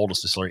it's not the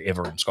oldest distillery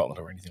ever in Scotland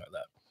or anything like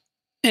that.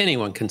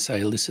 Anyone can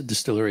say illicit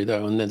distillery,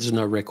 though, and there's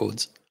no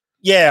records.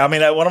 Yeah, I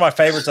mean, one of my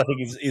favorites, I think,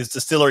 is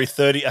Distillery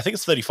 30. I think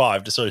it's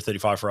 35, Distillery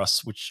 35 for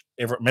us, which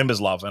members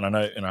love, and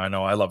I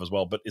know I love as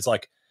well. But it's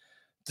like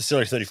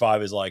Distillery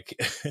 35 is like,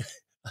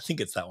 I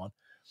think it's that one,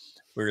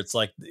 where it's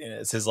like,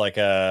 it says like,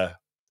 no,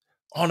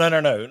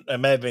 it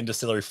may have been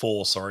Distillery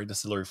 4,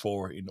 Distillery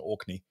 4 in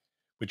Orkney,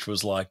 which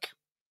was like,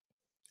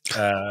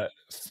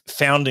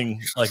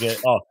 founding like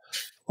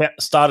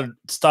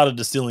started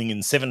distilling in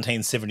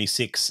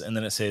 1776, and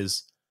then it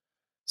says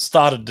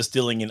started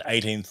distilling in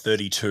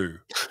 1832.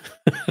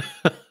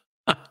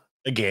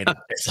 Again,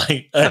 it's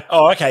like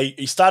okay,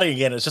 you're starting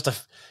again. It's just a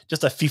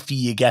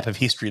 50-year gap of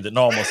history that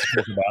no one wants to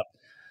talk about.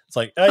 It's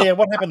like, oh yeah,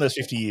 what happened those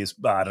 50 years?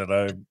 I don't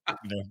know.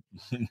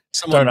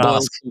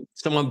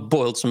 Someone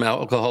boiled some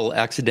alcohol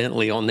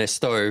accidentally on their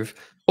stove.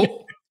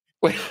 Oh,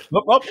 look at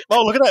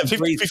that!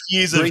 50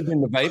 years of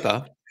breathing the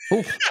vapor.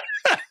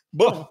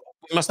 Well,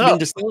 we must have been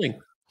distilling.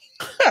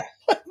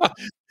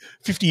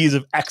 50 years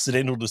of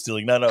accidental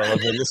distilling. No, I've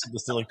been listening to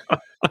distilling.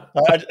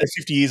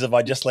 50 years of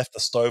I just left the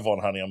stove on,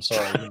 honey. I'm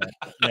sorry.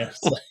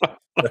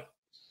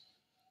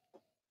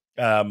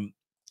 No,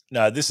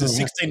 this is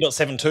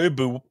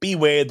 16.72.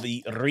 Beware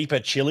the Reaper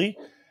chili.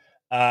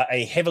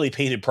 A heavily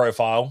peated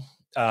profile.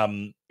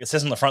 It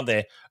says on the front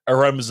there,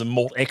 aromas of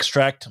malt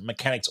extract,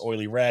 mechanics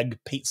oily rag,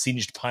 peat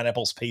singed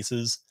pineapples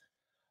pieces.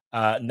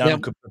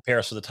 None could prepare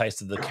us for the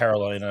taste of the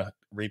Carolina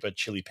Reaper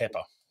chili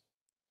pepper.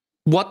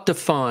 What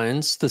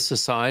defines the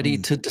society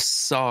to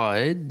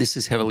decide this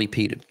is heavily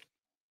peated?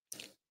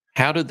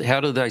 How do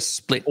they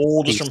split?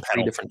 All just from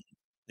panel.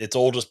 It's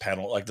all just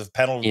panel. Like the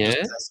panel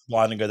just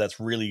blind and go, that's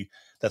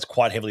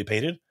quite heavily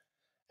peated.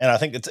 And I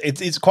think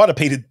it's quite a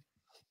peated.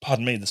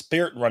 Pardon me. The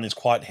Spirit run is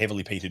quite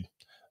heavily peated,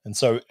 and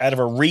so out of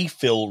a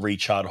refill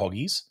recharred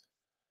hoggies.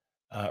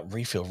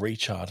 Refill,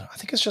 recharred. I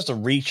think it's just a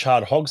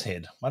recharred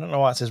hogshead. I don't know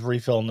why it says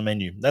refill on the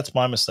menu. That's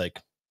my mistake.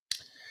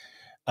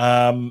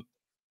 But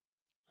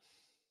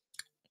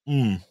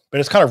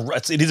it's kind of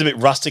it is a bit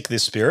rustic.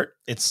 This Spirit.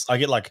 I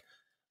get like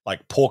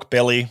pork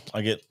belly.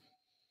 I get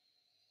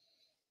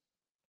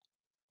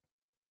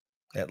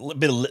a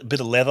bit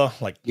of leather.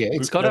 Like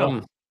it's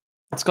got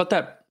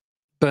that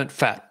burnt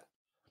fat,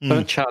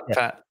 charred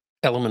fat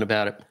element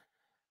about it.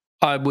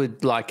 I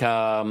would like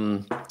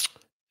a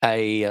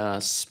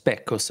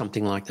speck or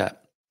something like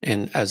that,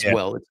 and as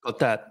well, it's got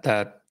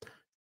that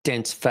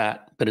dense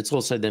fat, but it's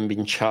also then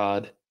been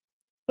charred.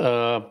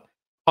 I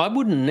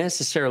wouldn't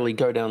necessarily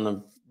go down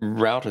the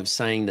route of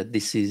saying that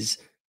this is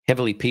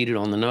heavily peated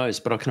on the nose,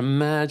 but I can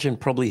imagine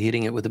probably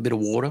hitting it with a bit of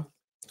water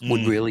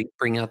would really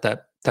bring out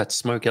that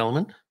smoke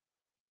element.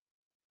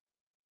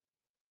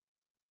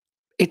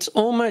 It's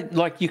almost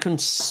like you can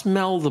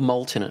smell the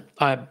malt in it.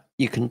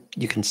 You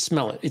can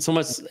smell it. It's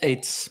almost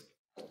You're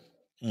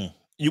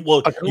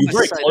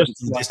very close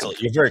to the distillate.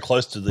 You're very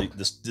close to the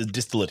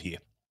distillate here.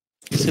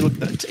 See, look,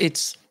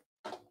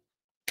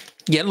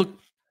 look,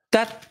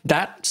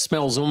 that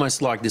smells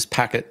almost like this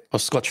packet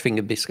of Scotch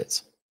finger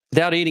biscuits.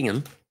 Without eating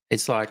them,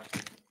 it's like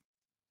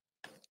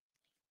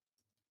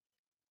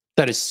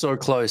that is so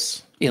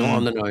close,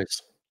 on the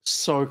nose,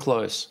 so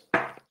close.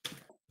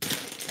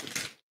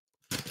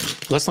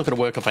 That's not going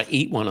to work if I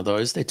eat one of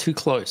those. They're too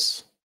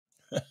close.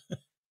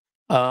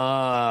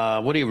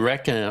 What do you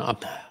reckon? I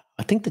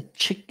think the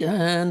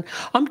chicken.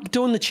 I'm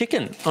doing the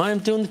chicken. I am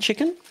doing the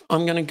chicken.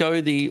 I'm going to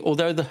go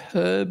although the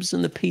herbs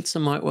and the pizza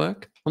might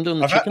work. I'm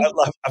doing the chicken.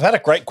 I've had a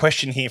great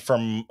question here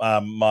from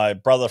my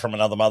brother from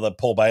another mother,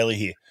 Paul Bailey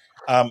here.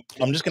 I'm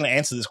just going to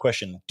answer this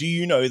question. Do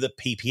you know the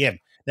ppm?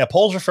 Now,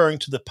 Paul's referring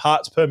to the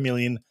parts per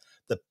million,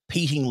 the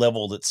peating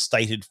level that's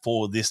stated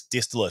for this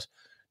distillate.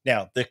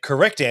 Now, the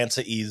correct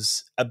answer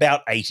is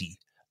about 80,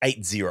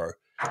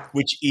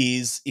 which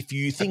is, if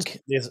you think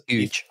there's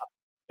huge.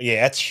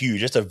 That's huge.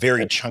 That's a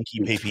very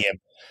chunky ppm.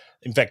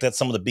 In fact, that's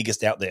some of the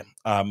biggest out there.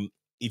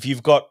 If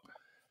you've got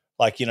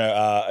Like,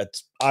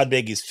 it's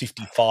Ardbeg is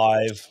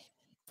 55,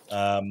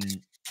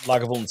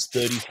 Lagavulin's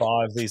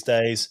 35 these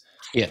days.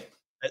 Yeah.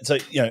 So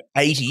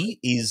 80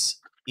 is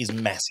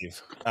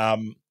massive.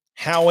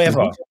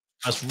 However, I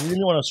just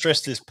really want to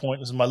stress this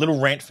point. This is my little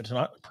rant for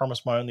tonight. I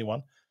promise my only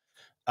one.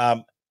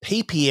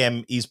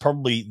 ppm is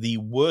probably the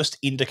worst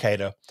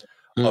indicator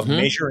of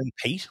measuring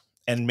peat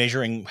and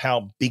measuring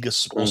how big or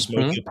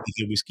smoky or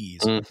peaty a whiskey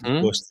is.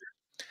 Worst.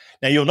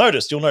 Now you'll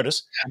notice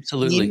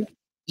Absolutely.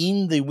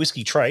 in the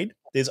whiskey trade,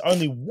 there's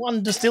only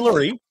one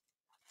distillery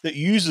that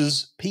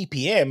uses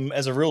ppm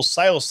as a real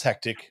sales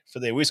tactic for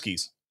their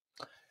whiskies.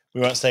 We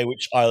won't say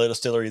which Islay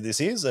distillery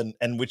this is and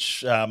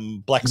which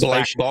black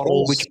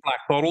bottle, which black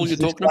bottle you're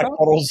talking about?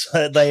 Bottles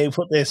they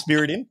put their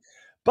spirit in.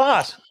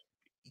 But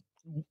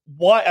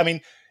why? I mean,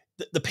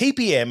 the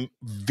ppm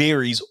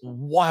varies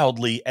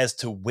wildly as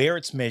to where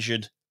it's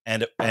measured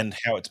and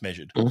how it's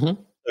measured. So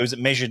is it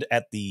measured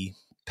at the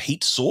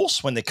peat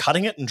source when they're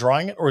cutting it and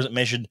drying it, or is it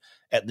measured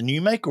at the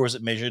new make, or is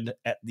it measured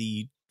at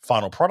the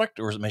final product,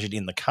 or is it measured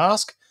in the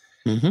cask?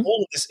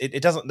 All of this, it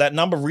doesn't. That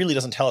number really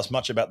doesn't tell us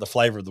much about the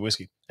flavor of the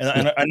whiskey.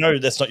 And I know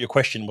that's not your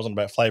question. It wasn't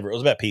about flavor. It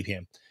was about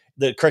ppm.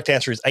 The correct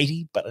answer is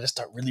 80, but I just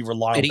don't really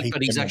rely on ppm.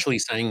 But he's actually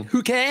saying,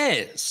 who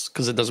cares?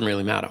 Because it doesn't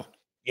really matter.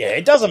 Yeah,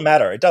 it doesn't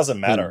matter. It doesn't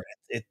matter.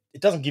 It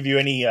doesn't give you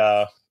any.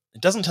 It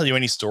doesn't tell you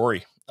any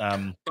story.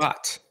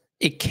 But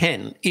it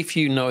can if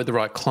you know the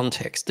right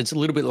context. It's a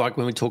little bit like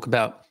when we talk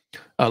about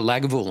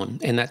Lagavulin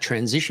and that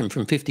transition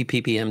from 50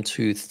 ppm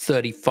to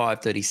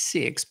 35,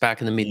 36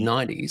 back in the mid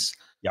 90s.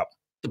 Yep.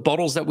 The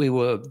bottles that we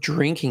were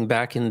drinking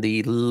back in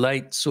the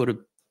late sort of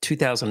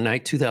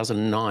 2008,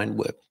 2009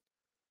 were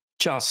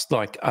just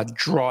like a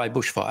dry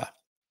bushfire.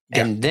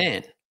 Yeah. And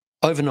then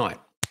overnight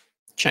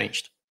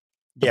changed.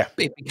 Yeah.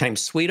 It became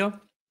sweeter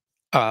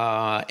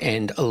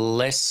and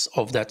less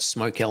of that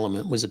smoke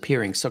element was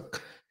appearing. So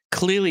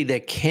clearly there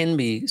can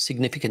be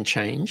significant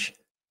change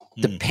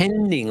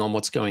depending on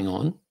what's going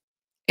on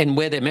and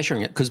where they're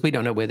measuring it, because we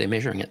don't know where they're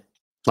measuring it,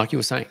 like you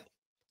were saying.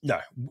 No,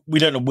 we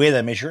don't know where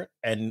they measure it.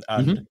 And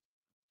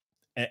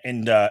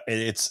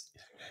it's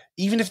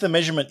even if the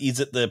measurement is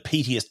at the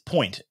peatiest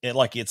point,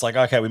 it's like,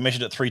 okay, we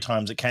measured it 3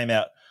 times. It came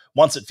out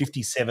once at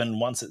 57,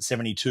 once at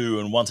 72,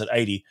 and once at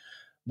 80.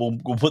 We'll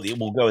go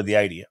with the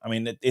 80. I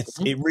mean,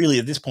 it really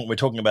at this point we're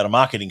talking about a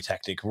marketing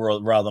tactic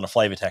rather than a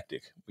flavor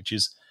tactic, which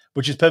is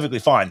perfectly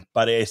fine.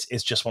 But it's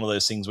just one of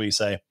those things where you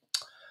say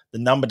the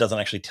number doesn't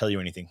actually tell you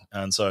anything,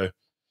 and so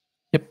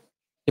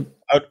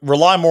I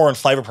rely more on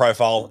flavor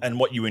profile and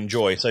what you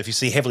enjoy. So if you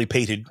see heavily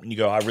peated and you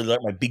go, I really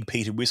like my big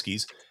peated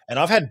whiskeys, and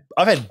I've had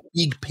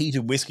big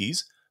peated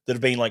whiskeys that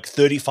have been like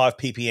 35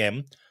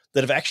 ppm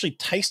that have actually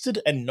tasted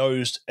and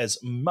nosed as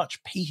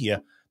much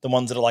peatier than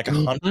ones that are like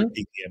 100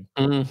 ppm.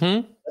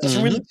 It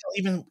doesn't really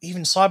tell,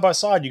 even side by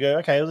side. You go,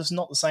 okay, well, this is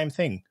not the same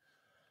thing.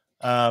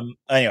 Anyway,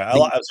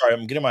 I'm sorry,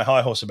 I'm getting my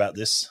high horse about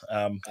this.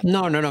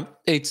 No.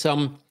 It's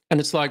and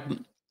it's like,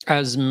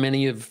 as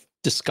many have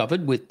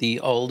discovered with the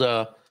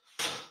older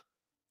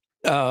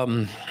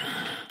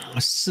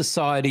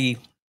society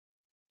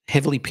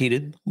heavily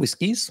peated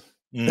whiskies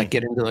that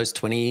get into those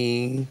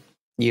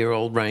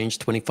 20-year-old range,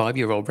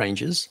 25-year-old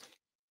ranges,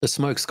 the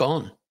smoke's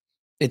gone.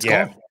 It's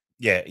gone.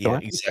 Yeah,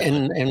 right?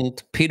 Exactly.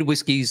 And peated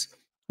whiskies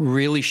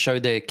really show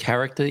their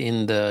character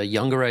in the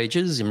younger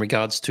ages in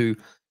regards to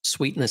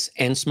sweetness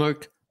and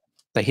smoke.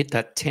 They hit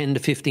that 10 to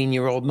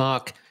 15-year-old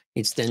mark.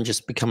 It's then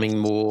just becoming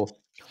more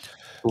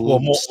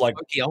like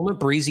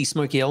breezy,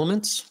 smoky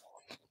elements.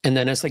 And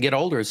then as they get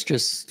older, it's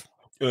just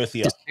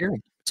earthier.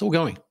 Disappearing. It's all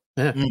going.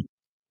 Yeah.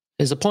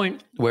 There's a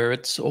point where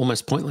it's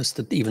almost pointless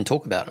to even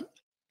talk about it.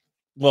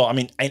 Well, I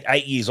mean,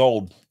 8 years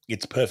old,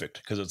 it's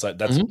perfect because it's like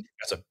that's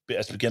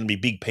going to be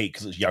big peak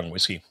because it's young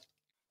whiskey.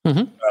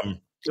 But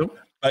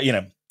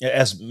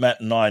as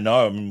Matt and I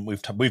know, I mean,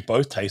 we've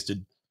both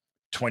tasted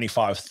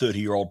 25,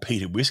 30-year-old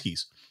peated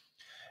whiskies,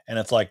 and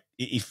it's like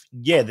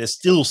there's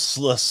still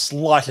the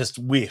slightest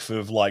whiff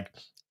of like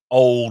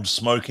old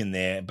smoke in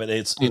there, but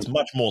it's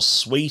much more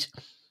sweet.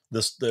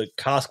 The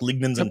cask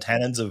lignins and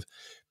tannins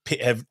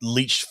have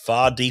leached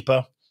far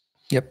deeper.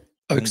 Yep,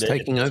 oak's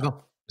taking over.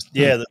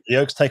 Yeah, the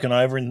oak's taken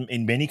over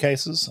in many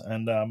cases,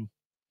 and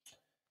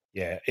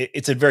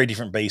it's a very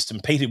different beast.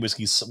 And peated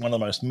whiskey is one of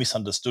the most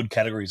misunderstood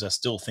categories, I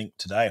still think,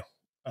 today.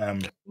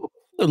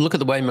 Look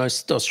at the way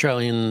most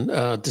Australian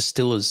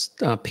distillers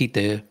peat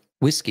their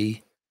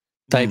whiskey.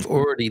 They've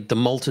the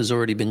malt has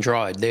already been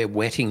dried. They're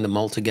wetting the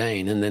malt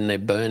again, and then they're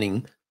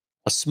burning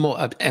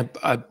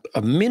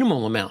a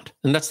minimal amount.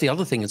 And that's the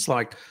other thing. It's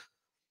like,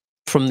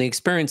 from the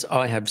experience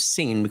I have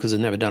seen, because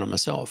I've never done it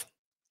myself,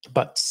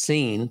 but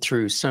seen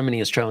through so many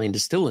Australian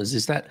distillers,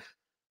 is that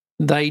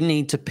they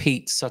need to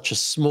peat such a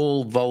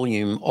small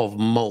volume of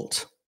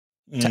malt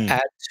to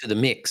add to the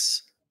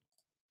mix,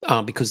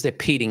 because they're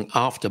peating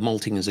after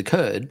malting has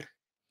occurred,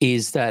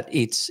 is that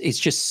it's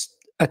just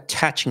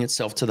attaching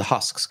itself to the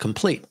husks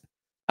complete.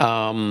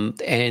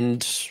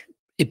 And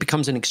it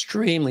becomes an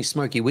extremely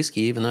smoky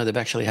whiskey, even though they've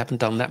actually haven't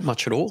done that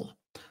much at all.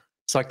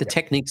 It's like the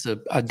techniques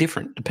are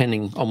different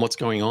depending on what's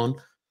going on,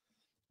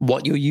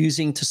 what you're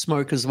using to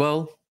smoke as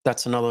well.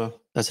 That's another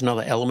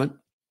element.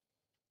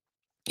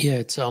 Yeah,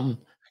 it's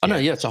I know.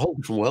 Yeah, it's a whole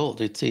different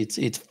world.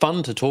 It's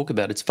fun to talk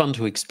about. It's fun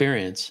to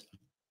experience.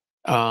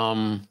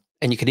 And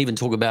you can even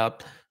talk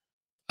about,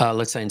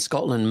 let's say in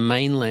Scotland,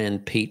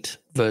 mainland peat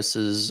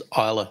versus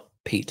Isla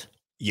peat.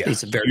 Yeah,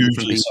 It's a very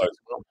different beast so. as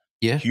well.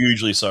 Yeah,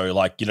 Hugely so.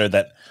 Like, you know,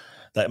 that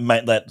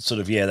sort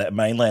of that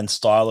mainland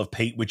style of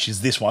peat, which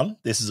is this one.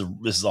 This is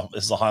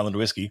a Highland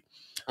whiskey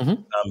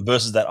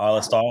versus that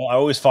Isla style. I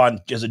always find,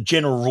 as a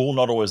general rule,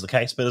 not always the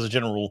case, but as a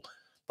general rule,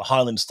 the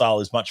Highland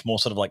style is much more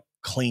sort of like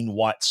clean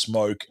white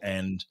smoke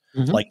and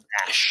like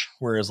ash,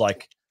 whereas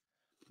like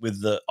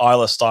with the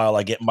Isla style,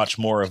 I get much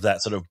more of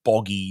that sort of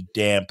boggy,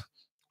 damp,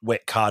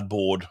 wet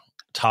cardboard,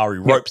 tarry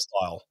rope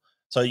style.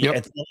 So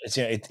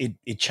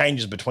it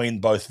changes between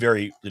both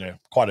very,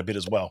 quite a bit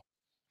as well.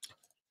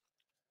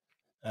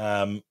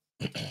 All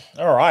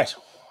right.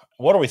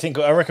 What do we think?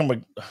 I reckon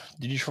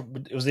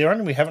was there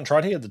anything we haven't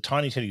tried here? The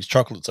Tiny Teddy's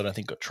chocolates that I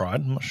think got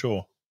tried. I'm not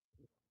sure.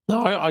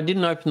 No, I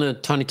didn't open the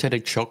Tiny Teddy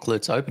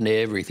chocolates. I opened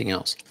everything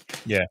else.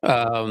 Yeah.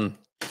 And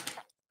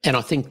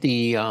I think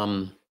the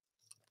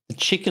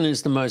chicken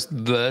is the most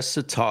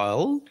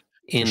versatile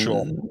in.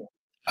 For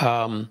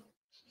sure.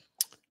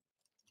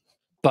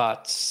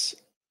 But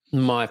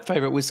my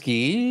favorite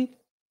whiskey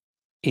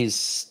is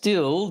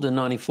still the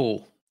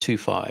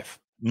 9425.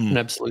 An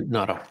absolute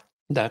nutter.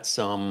 That's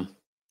I'll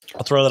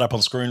throw that up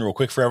on screen real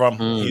quick for everyone.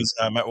 Here's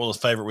Matt Willer's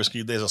favorite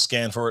whiskey. There's a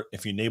scan for it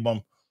if you need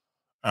one.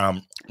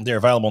 They're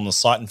available on the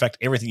site. In fact,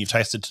 everything you've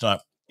tasted tonight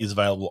is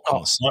available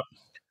on the site.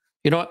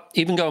 You know what?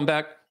 Even going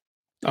back,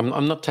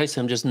 I'm not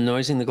tasting. I'm just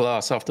nosing the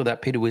glass after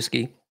that peated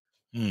whiskey.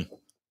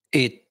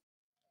 It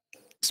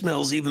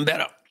smells even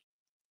better.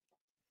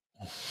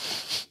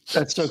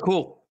 That's so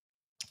cool.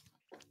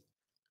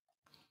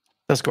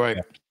 That's great.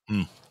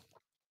 Yeah.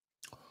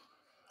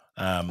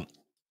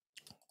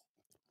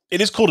 It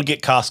is cool to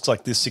get casks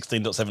like this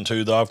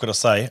 16.72, though, I've got to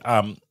say.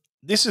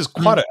 This is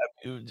quite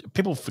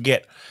people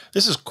forget,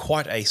 this is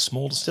quite a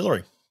small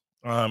distillery.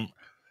 And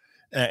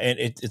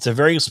it's a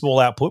very small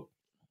output.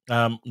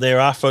 They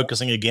are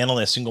focusing again on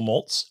their single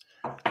malts,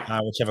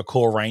 which have a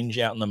core range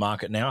out in the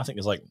market now. I think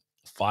there's like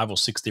 5 or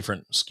 6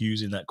 different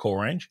SKUs in that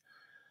core range,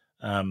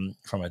 from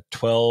a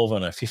 12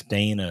 and a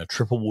 15 and a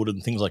triple wood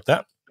and things like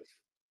that.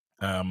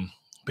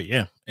 But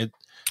yeah,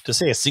 to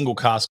see a single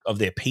cask of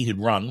their peated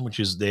run, which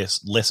is their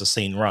lesser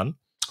seen run,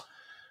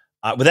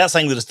 without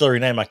saying the distillery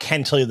name, I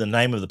can tell you the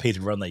name of the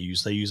peated run they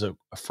use. They use a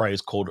phrase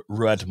called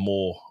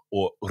Ruadmore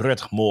or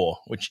Ruadmore,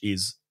 which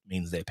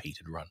means their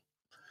peated run.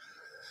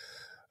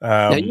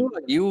 Now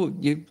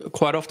you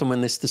quite often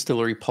when this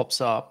distillery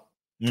pops up,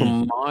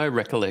 from my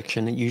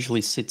recollection, it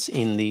usually sits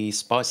in the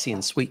spicy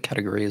and sweet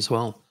category as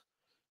well.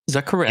 Is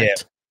that correct? Yeah.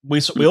 We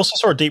also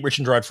saw a deep, rich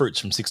and dried fruits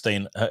from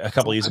 16 a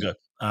couple of years ago.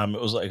 It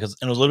was like, and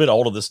it was a little bit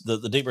older.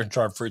 The deep, rich and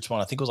dried fruits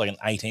one, I think it was like an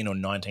 18 or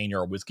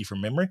 19-year-old whiskey from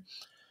memory,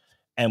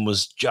 and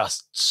was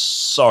just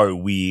so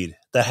weird.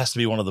 That has to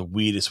be one of the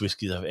weirdest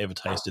whiskeys I've ever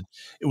tasted.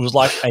 It was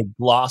like a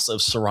glass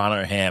of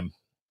Serrano ham.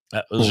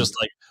 It was just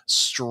like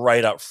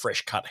straight up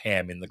fresh cut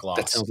ham in the glass.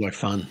 That sounds like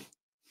fun.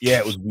 Yeah,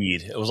 it was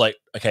weird. It was like,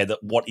 okay,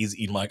 what is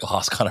in my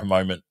glass kind of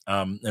moment.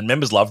 And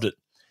members loved it.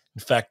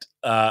 In fact,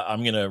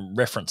 I'm going to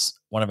reference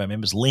one of our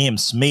members, Liam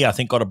Smee, I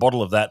think got a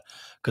bottle of that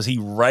because he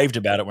raved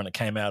about it when it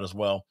came out as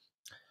well.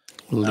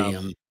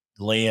 Liam.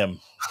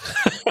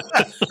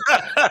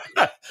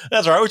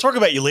 That's all right. We're talking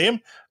about you, Liam,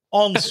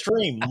 on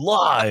stream,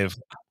 live.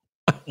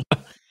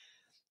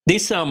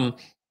 This, now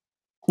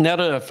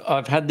that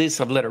I've had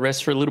this, I've let it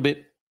rest for a little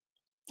bit.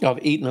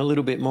 I've eaten a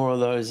little bit more of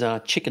those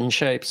chicken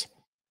shapes.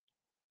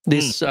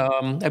 This,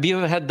 have you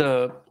ever had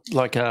the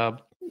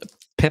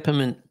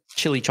peppermint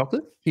chili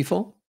chocolate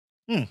before?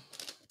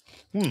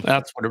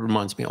 That's what it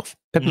reminds me of.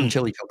 Peppermint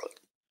chili chocolate.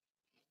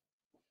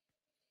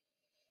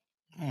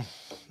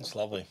 It's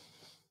lovely.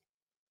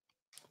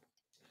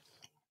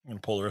 I'm going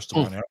to pull the rest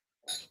of mine out.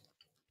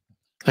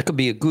 That could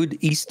be a good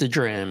Easter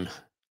dram.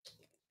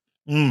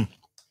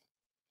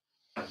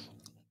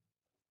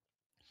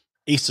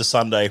 Easter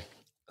Sunday,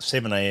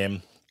 7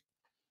 a.m.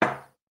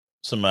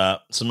 Some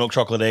milk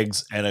chocolate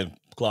eggs and a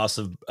glass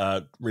of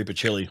Reaper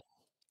chili.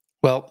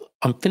 Well,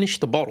 I'm finished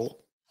the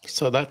bottle,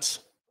 so that's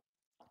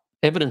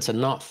evidence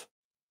enough.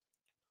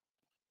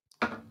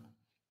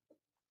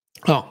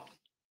 Oh,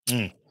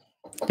 it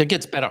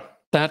gets better.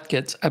 That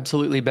gets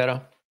absolutely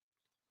better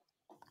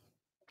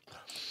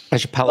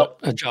as your palate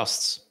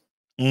adjusts.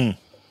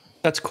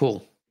 That's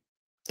cool.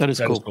 That is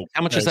cool.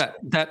 How much is that?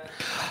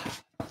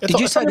 Did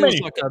you say there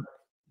was like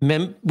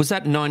was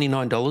that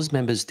 $99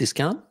 members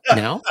discount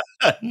now?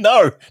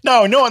 No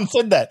one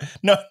said that.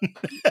 No,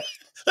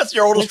 that's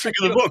your oldest trick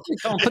of the book.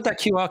 Put that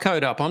QR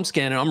code up. I'm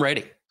scanning. I'm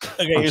ready.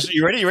 Okay,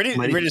 you ready? You ready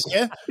to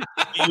scan?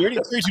 You ready?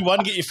 3, 2, 1.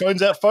 Get your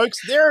phones out, folks.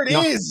 There it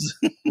is.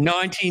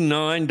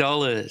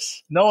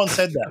 $99. No one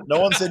said that. No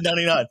one said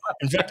 99.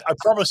 In fact, I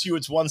promise you,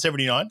 it's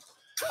 179.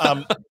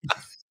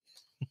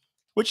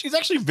 Which is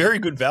actually very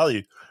good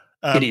value.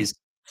 It is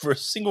for a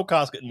single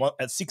cask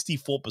at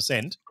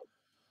 64%.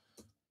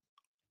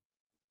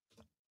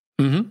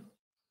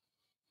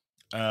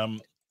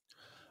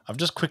 I've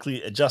just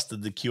quickly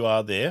adjusted the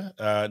QR there.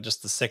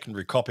 Just the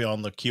secondary copy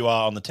on the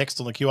QR, on the text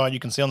on the QR you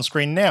can see on the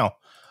screen now.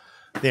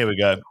 There we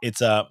go.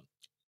 It's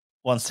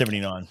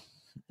 179.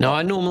 Now,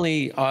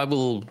 I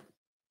will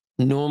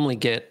normally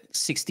get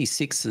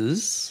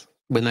 66s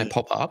when they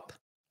pop up.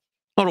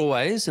 Not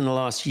always. In the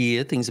last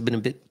year, things have been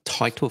a bit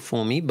tighter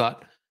for me,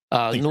 but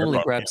normally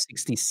grab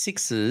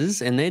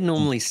 66s, and they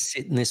normally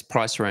sit in this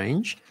price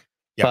range.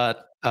 Yep.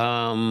 But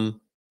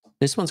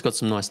this one's got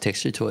some nice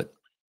texture to it.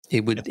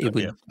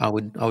 I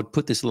would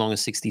put this along a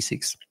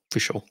 66 for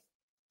sure.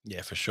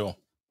 Yeah, for sure.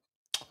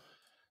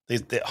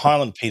 The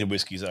Highland Peter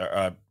whiskies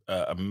are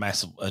a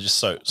massive, are just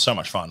so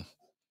much fun.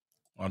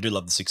 I do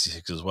love the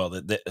 66 as well.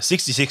 The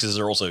 66s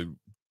are also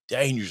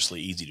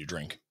dangerously easy to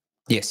drink.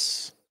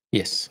 Yes.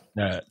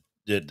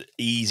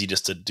 Easy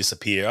just to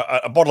disappear.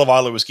 A bottle of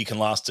Islay whiskey can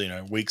last,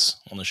 weeks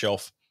on the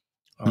shelf.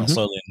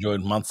 Slowly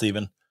enjoyed, months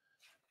even.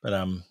 But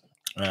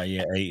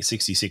a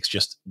 66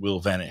 just will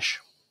vanish.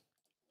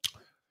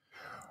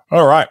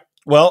 All right.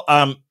 Well,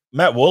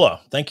 Matt Waller,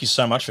 thank you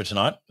so much for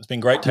tonight. It's been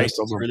great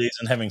tasting these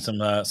and having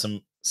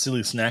some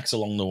silly snacks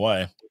along the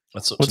way.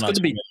 That's what it's good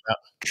to be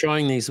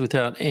trying these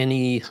without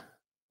any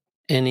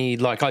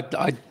like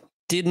I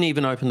didn't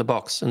even open the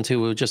box until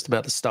we were just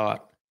about to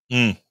start.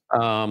 So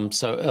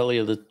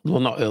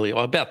not earlier,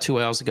 about 2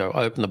 hours ago,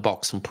 I opened the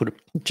box and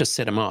just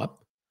set them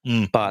up.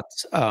 But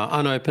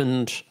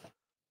unopened,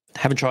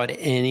 haven't tried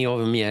any of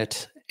them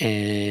yet,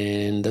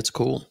 and that's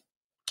cool.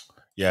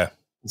 Yeah,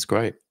 it's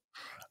great.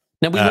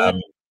 Now we were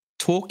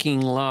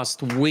talking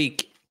last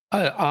week.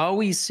 Are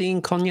we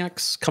seeing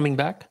cognacs coming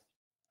back?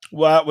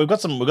 Well, we've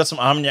got some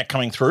Armagnac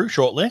coming through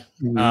shortly,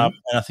 and I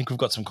think we've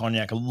got some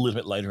cognac a little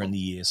bit later in the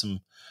year.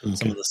 Some of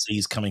the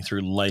C's coming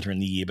through later in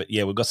the year, but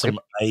yeah, we've got some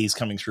A's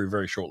coming through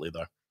very shortly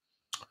though.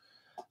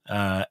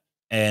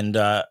 And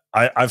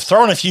I've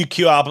thrown a few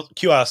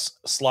QR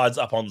slides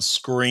up on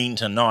screen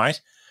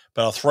tonight,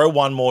 but I'll throw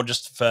one more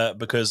just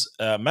because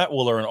Matt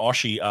Waller and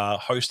Oshi are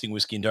hosting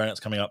Whiskey and Donuts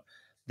coming up.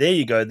 There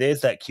you go.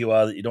 There's that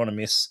QR that you don't want to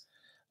miss.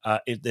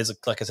 There's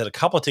like I said, a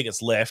couple of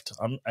tickets left.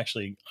 I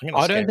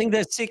don't think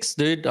there's 6,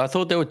 dude. I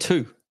thought there were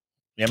 2.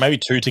 Yeah, maybe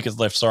 2 tickets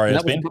left. Sorry,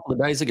 that was a couple of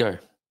days ago.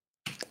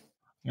 I'm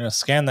going to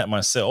scan that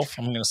myself.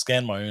 I'm going to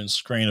scan my own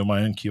screen or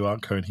my own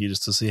QR code here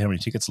just to see how many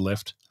tickets are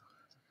left.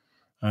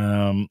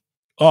 It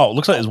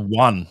looks like there's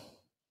 1.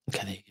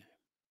 Okay, there you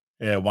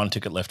go. Yeah, 1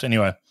 ticket left.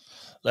 Anyway,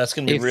 that's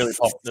going to be really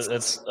pop.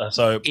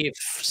 If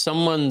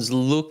someone's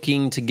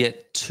looking to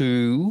get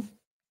 2.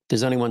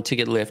 There's only 1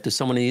 ticket left. If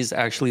someone is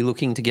actually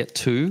looking to get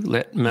 2,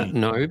 let Matt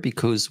know,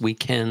 because we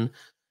can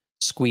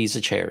squeeze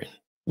a chair in.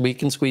 We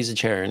can squeeze a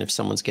chair in if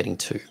someone's getting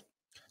 2.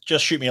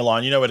 Just shoot me a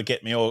line. You know where to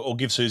get me, or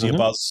give Susie a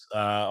buzz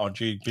on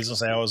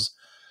business hours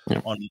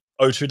on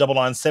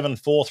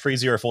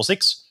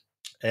 0299743046.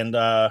 And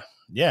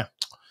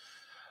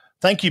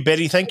thank you,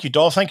 Betty. Thank you,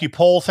 Dov. Thank you,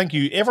 Paul. Thank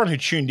you, everyone who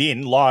tuned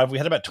in live. We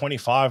had about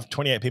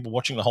 28 people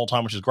watching the whole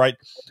time, which is great.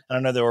 And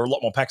I know there were a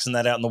lot more packs than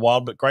that out in the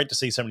wild, but great to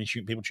see so many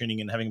people tuning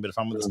in and having a bit of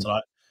fun with us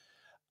tonight.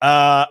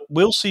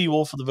 We'll see you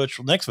all for the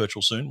next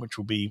virtual soon, which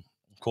will be,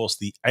 of course,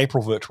 the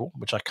April virtual,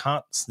 which I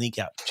can't sneak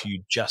out to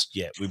you just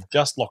yet. We've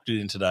just locked it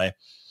in today,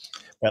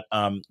 but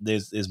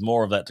there's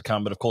more of that to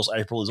come. But of course,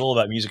 April is all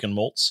about music and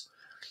malts,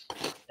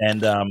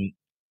 and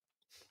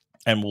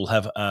we'll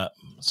have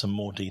some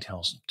more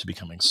details to be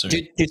coming soon.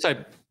 Did you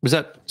say, was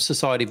that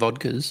Society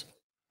Vodkas?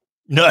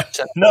 No.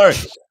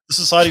 The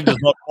Society does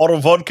not bottle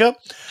vodka.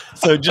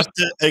 So just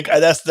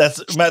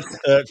that's Matt's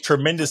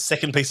tremendous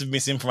second piece of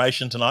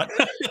misinformation tonight.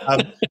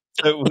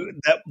 So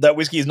that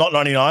whiskey is not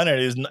 99,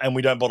 and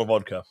we don't bottle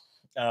vodka.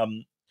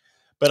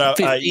 But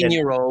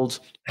 15-year-old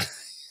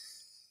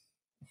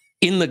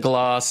in the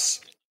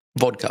glass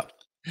vodka.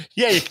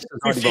 Yeah,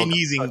 15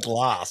 years in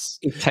glass.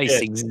 It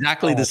tastes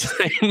exactly the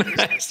same.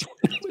 It's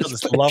got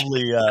this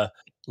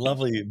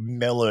lovely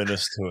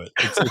mellowness to it.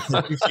 It's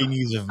 15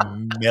 years of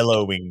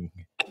mellowing.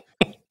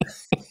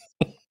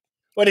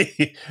 What do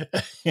you?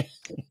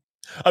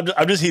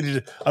 I'm just here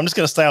to. I'm just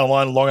going to stay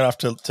online long enough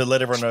to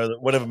let everyone know that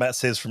whatever Matt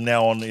says from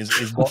now on is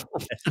not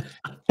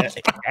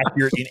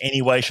accurate in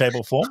any way, shape,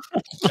 or form.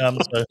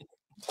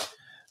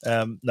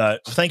 No,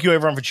 thank you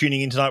everyone for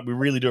tuning in tonight. We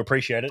really do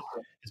appreciate it.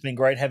 It's been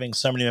great having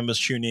so many members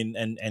tune in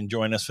and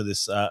join us for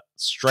this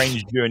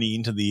strange journey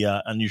into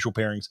the unusual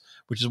pairings,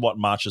 which is what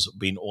March has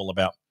been all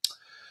about.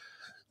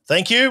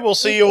 Thank you. We'll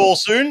see you all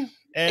soon.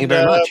 And thank you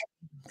very much.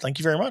 Thank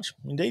you very much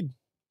indeed.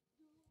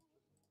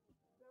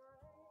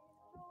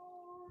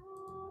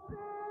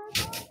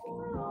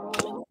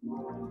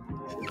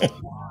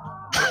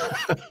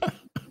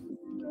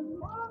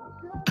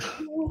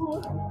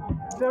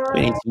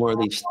 We need some more of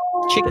these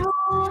chicken.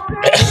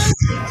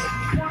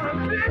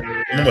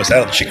 I'm almost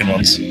out of the chicken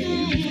ones.